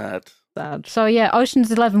 Sad. So yeah,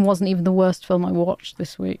 Ocean's 11 wasn't even the worst film I watched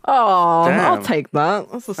this week. Oh, Damn. I'll take that.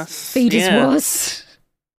 Feeders was.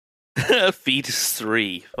 Feeders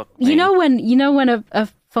 3. Fuck me. You know when a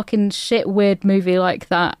fucking shit weird movie like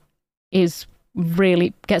that is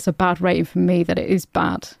really gets a bad rating from me, that it is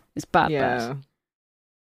bad. It's bad. Yeah.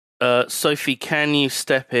 Bad. Sophie, can you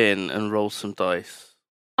step in and roll some dice?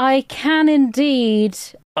 I can indeed.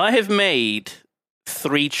 I have made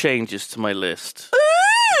 3 changes to my list.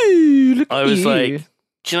 Ooh, look I at was you. like,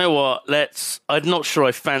 do you know what? I'm not sure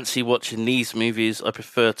I fancy watching these movies. I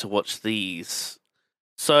prefer to watch these.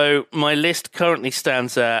 So my list currently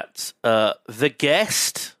stands at The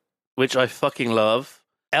Guest, which I fucking love.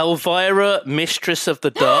 Elvira, Mistress of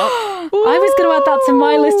the Dark. I was going to add that to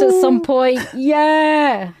my list at some point.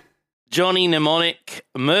 Yeah. Johnny Mnemonic,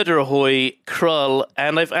 Murder Ahoy, Krull,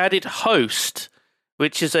 and I've added Host,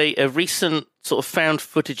 which is a recent sort of found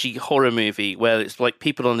footagey horror movie where it's like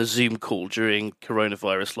people on a Zoom call during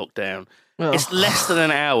coronavirus lockdown. Ugh. It's less than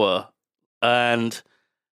an hour, and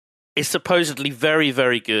it's supposedly very,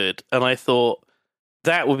 very good. And I thought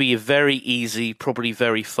that would be a very easy, probably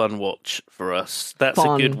very fun watch for us. That's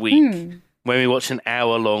Fun. a good week when we watch an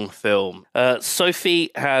hour-long film. Sophie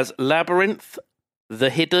has Labyrinth, The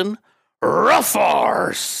Hidden,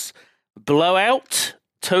 Roughars, Blowout,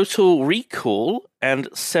 Total Recall, and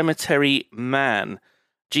Cemetery Man.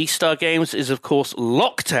 G-Star Games is, of course,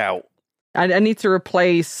 Locked Out. I need to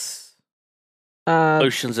replace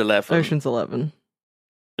Ocean's 11. Ocean's 11.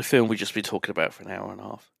 The film we just been talking about for an hour and a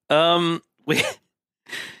half.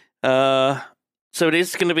 So it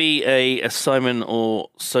is going to be a Simon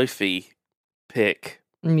or Sophie pick.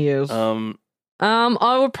 Yes.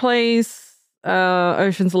 I would place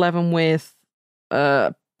Ocean's 11 with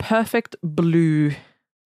Perfect Blue.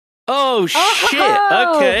 Oh, shit.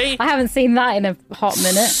 Okay. I haven't seen that in a hot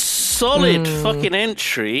minute. Solid fucking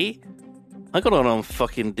entry. I got it on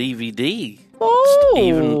fucking DVD. Oh!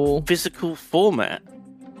 Even physical format.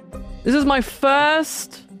 This is my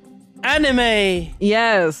first Anime.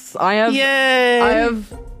 Yes, I have. Yay. I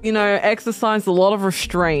have, exercised a lot of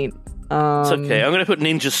restraint. It's okay. I'm going to put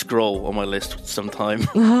Ninja Scroll on my list sometime.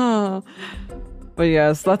 But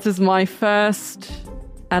yes, that is my first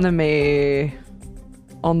anime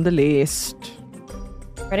on the list.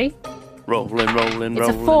 Ready? rolling. It's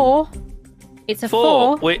a 4. It's a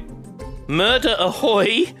 4. Wait. Murder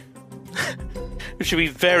Ahoy. Which should be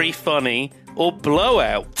very funny. Or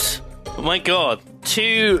Blowout. Oh my god.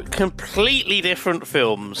 2 completely different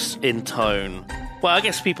films in tone. Well, I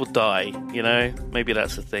guess people die, Maybe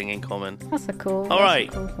that's a thing in common. That's a cool. All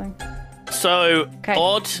right. Cool thing. So, Okay.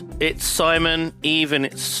 Odd, it's Simon. Even,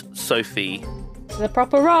 it's Sophie. The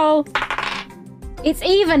proper roll. It's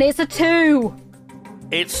even. It's a 2.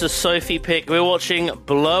 It's a Sophie pick. We're watching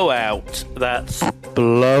Blowout. That's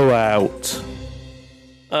Blowout.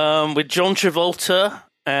 With John Travolta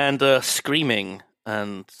and Screaming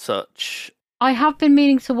and such. I have been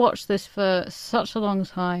meaning to watch this for such a long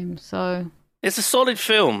time, so... It's a solid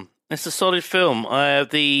film. Let's not.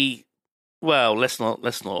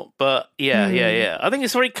 But yeah. I think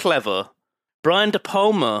it's very clever. Brian De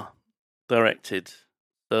Palma directed.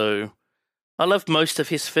 So I loved most of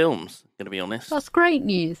his films, I'm going to be honest. That's great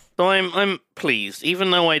news. So I'm pleased,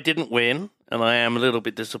 even though I didn't win, and I am a little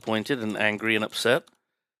bit disappointed and angry and upset.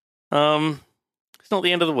 It's not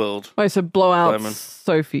the end of the world. Wait, so Blowout Simon.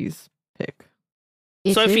 Sophie's pick.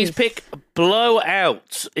 It Sophie's is. pick,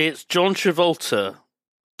 Blowout. It's John Travolta.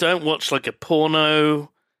 Don't watch like a porno.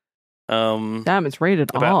 Damn, it's rated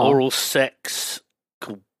about R. oral sex,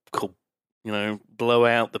 called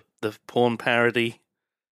Blowout, the porn parody.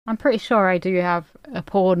 I'm pretty sure I do have a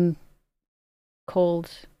porn called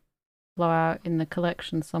Blowout in the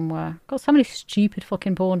collection somewhere. Got so many stupid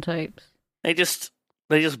fucking porn tapes. They just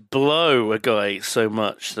blow a guy so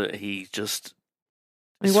much that he just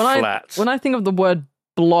is when flat. I think of the word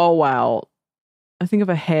blowout, I think of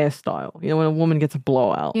a hairstyle. You know, when a woman gets a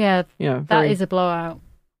blowout. Yeah, that that is a blowout.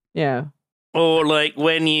 Yeah. Or like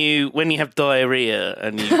when you have diarrhea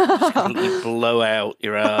and you just completely blow out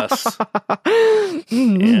your ass.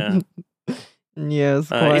 Yeah. Yes.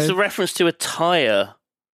 It's a reference to a tire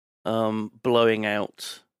blowing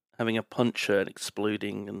out, having a puncture and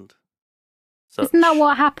exploding and such. Isn't that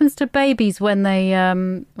what happens to babies when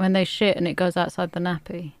they shit and it goes outside the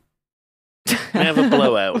nappy? They have a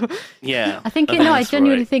blowout. Yeah. I think I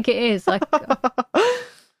genuinely think it is. Like,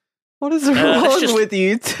 what is wrong with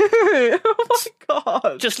you two? Oh my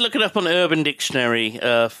god! Just look it up on Urban Dictionary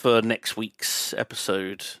for next week's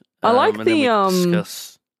episode. I like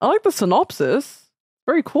discuss. I like the synopsis.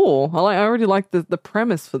 Very cool. I already like the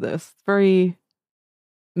premise for this. It's very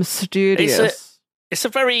mysterious. It's a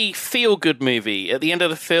very feel-good movie. At the end of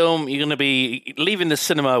the film, you're going to be leaving the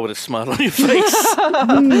cinema with a smile on your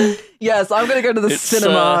face. Yes, I'm going to go to the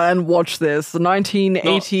cinema and watch this. The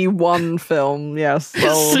 1981 film, yes.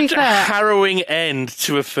 It's such a harrowing end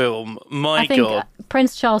to a film. I think God.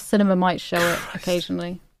 Prince Charles Cinema might show it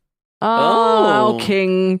occasionally. Oh, our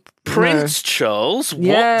king. Prince Charles? What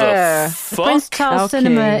the fuck? Prince Charles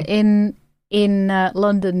Cinema in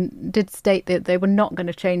London did state that they were not going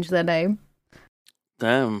to change their name.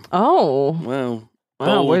 Damn. Oh. Well,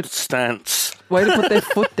 bold stance. Way to put their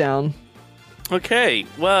foot down. Okay,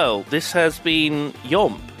 well, this has been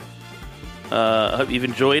Yomp. I hope you've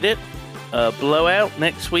enjoyed it. Blowout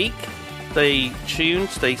next week. Stay tuned,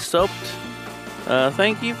 stay subbed.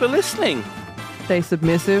 Thank you for listening. Stay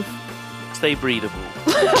submissive. Stay breedable.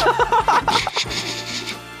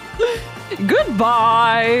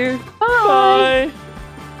 Goodbye. Bye.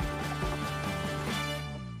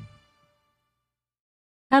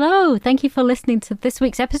 Hello, thank you for listening to this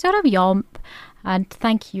week's episode of Yomp. And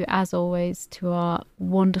thank you, as always, to our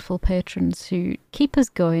wonderful patrons who keep us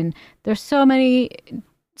going. There's so many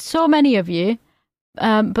of you,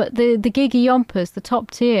 but the Giggy Yompers, the top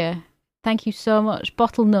tier, thank you so much.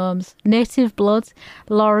 Bottle Gnomes, Native Blood,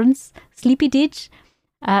 Lawrence, Sleepy Didge,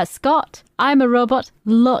 Scott, I'm a Robot,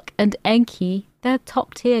 Luck, and Enki. They're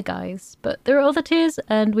top tier guys, but there are other tiers,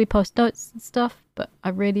 and we post notes and stuff, but I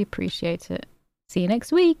really appreciate it. See you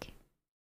next week.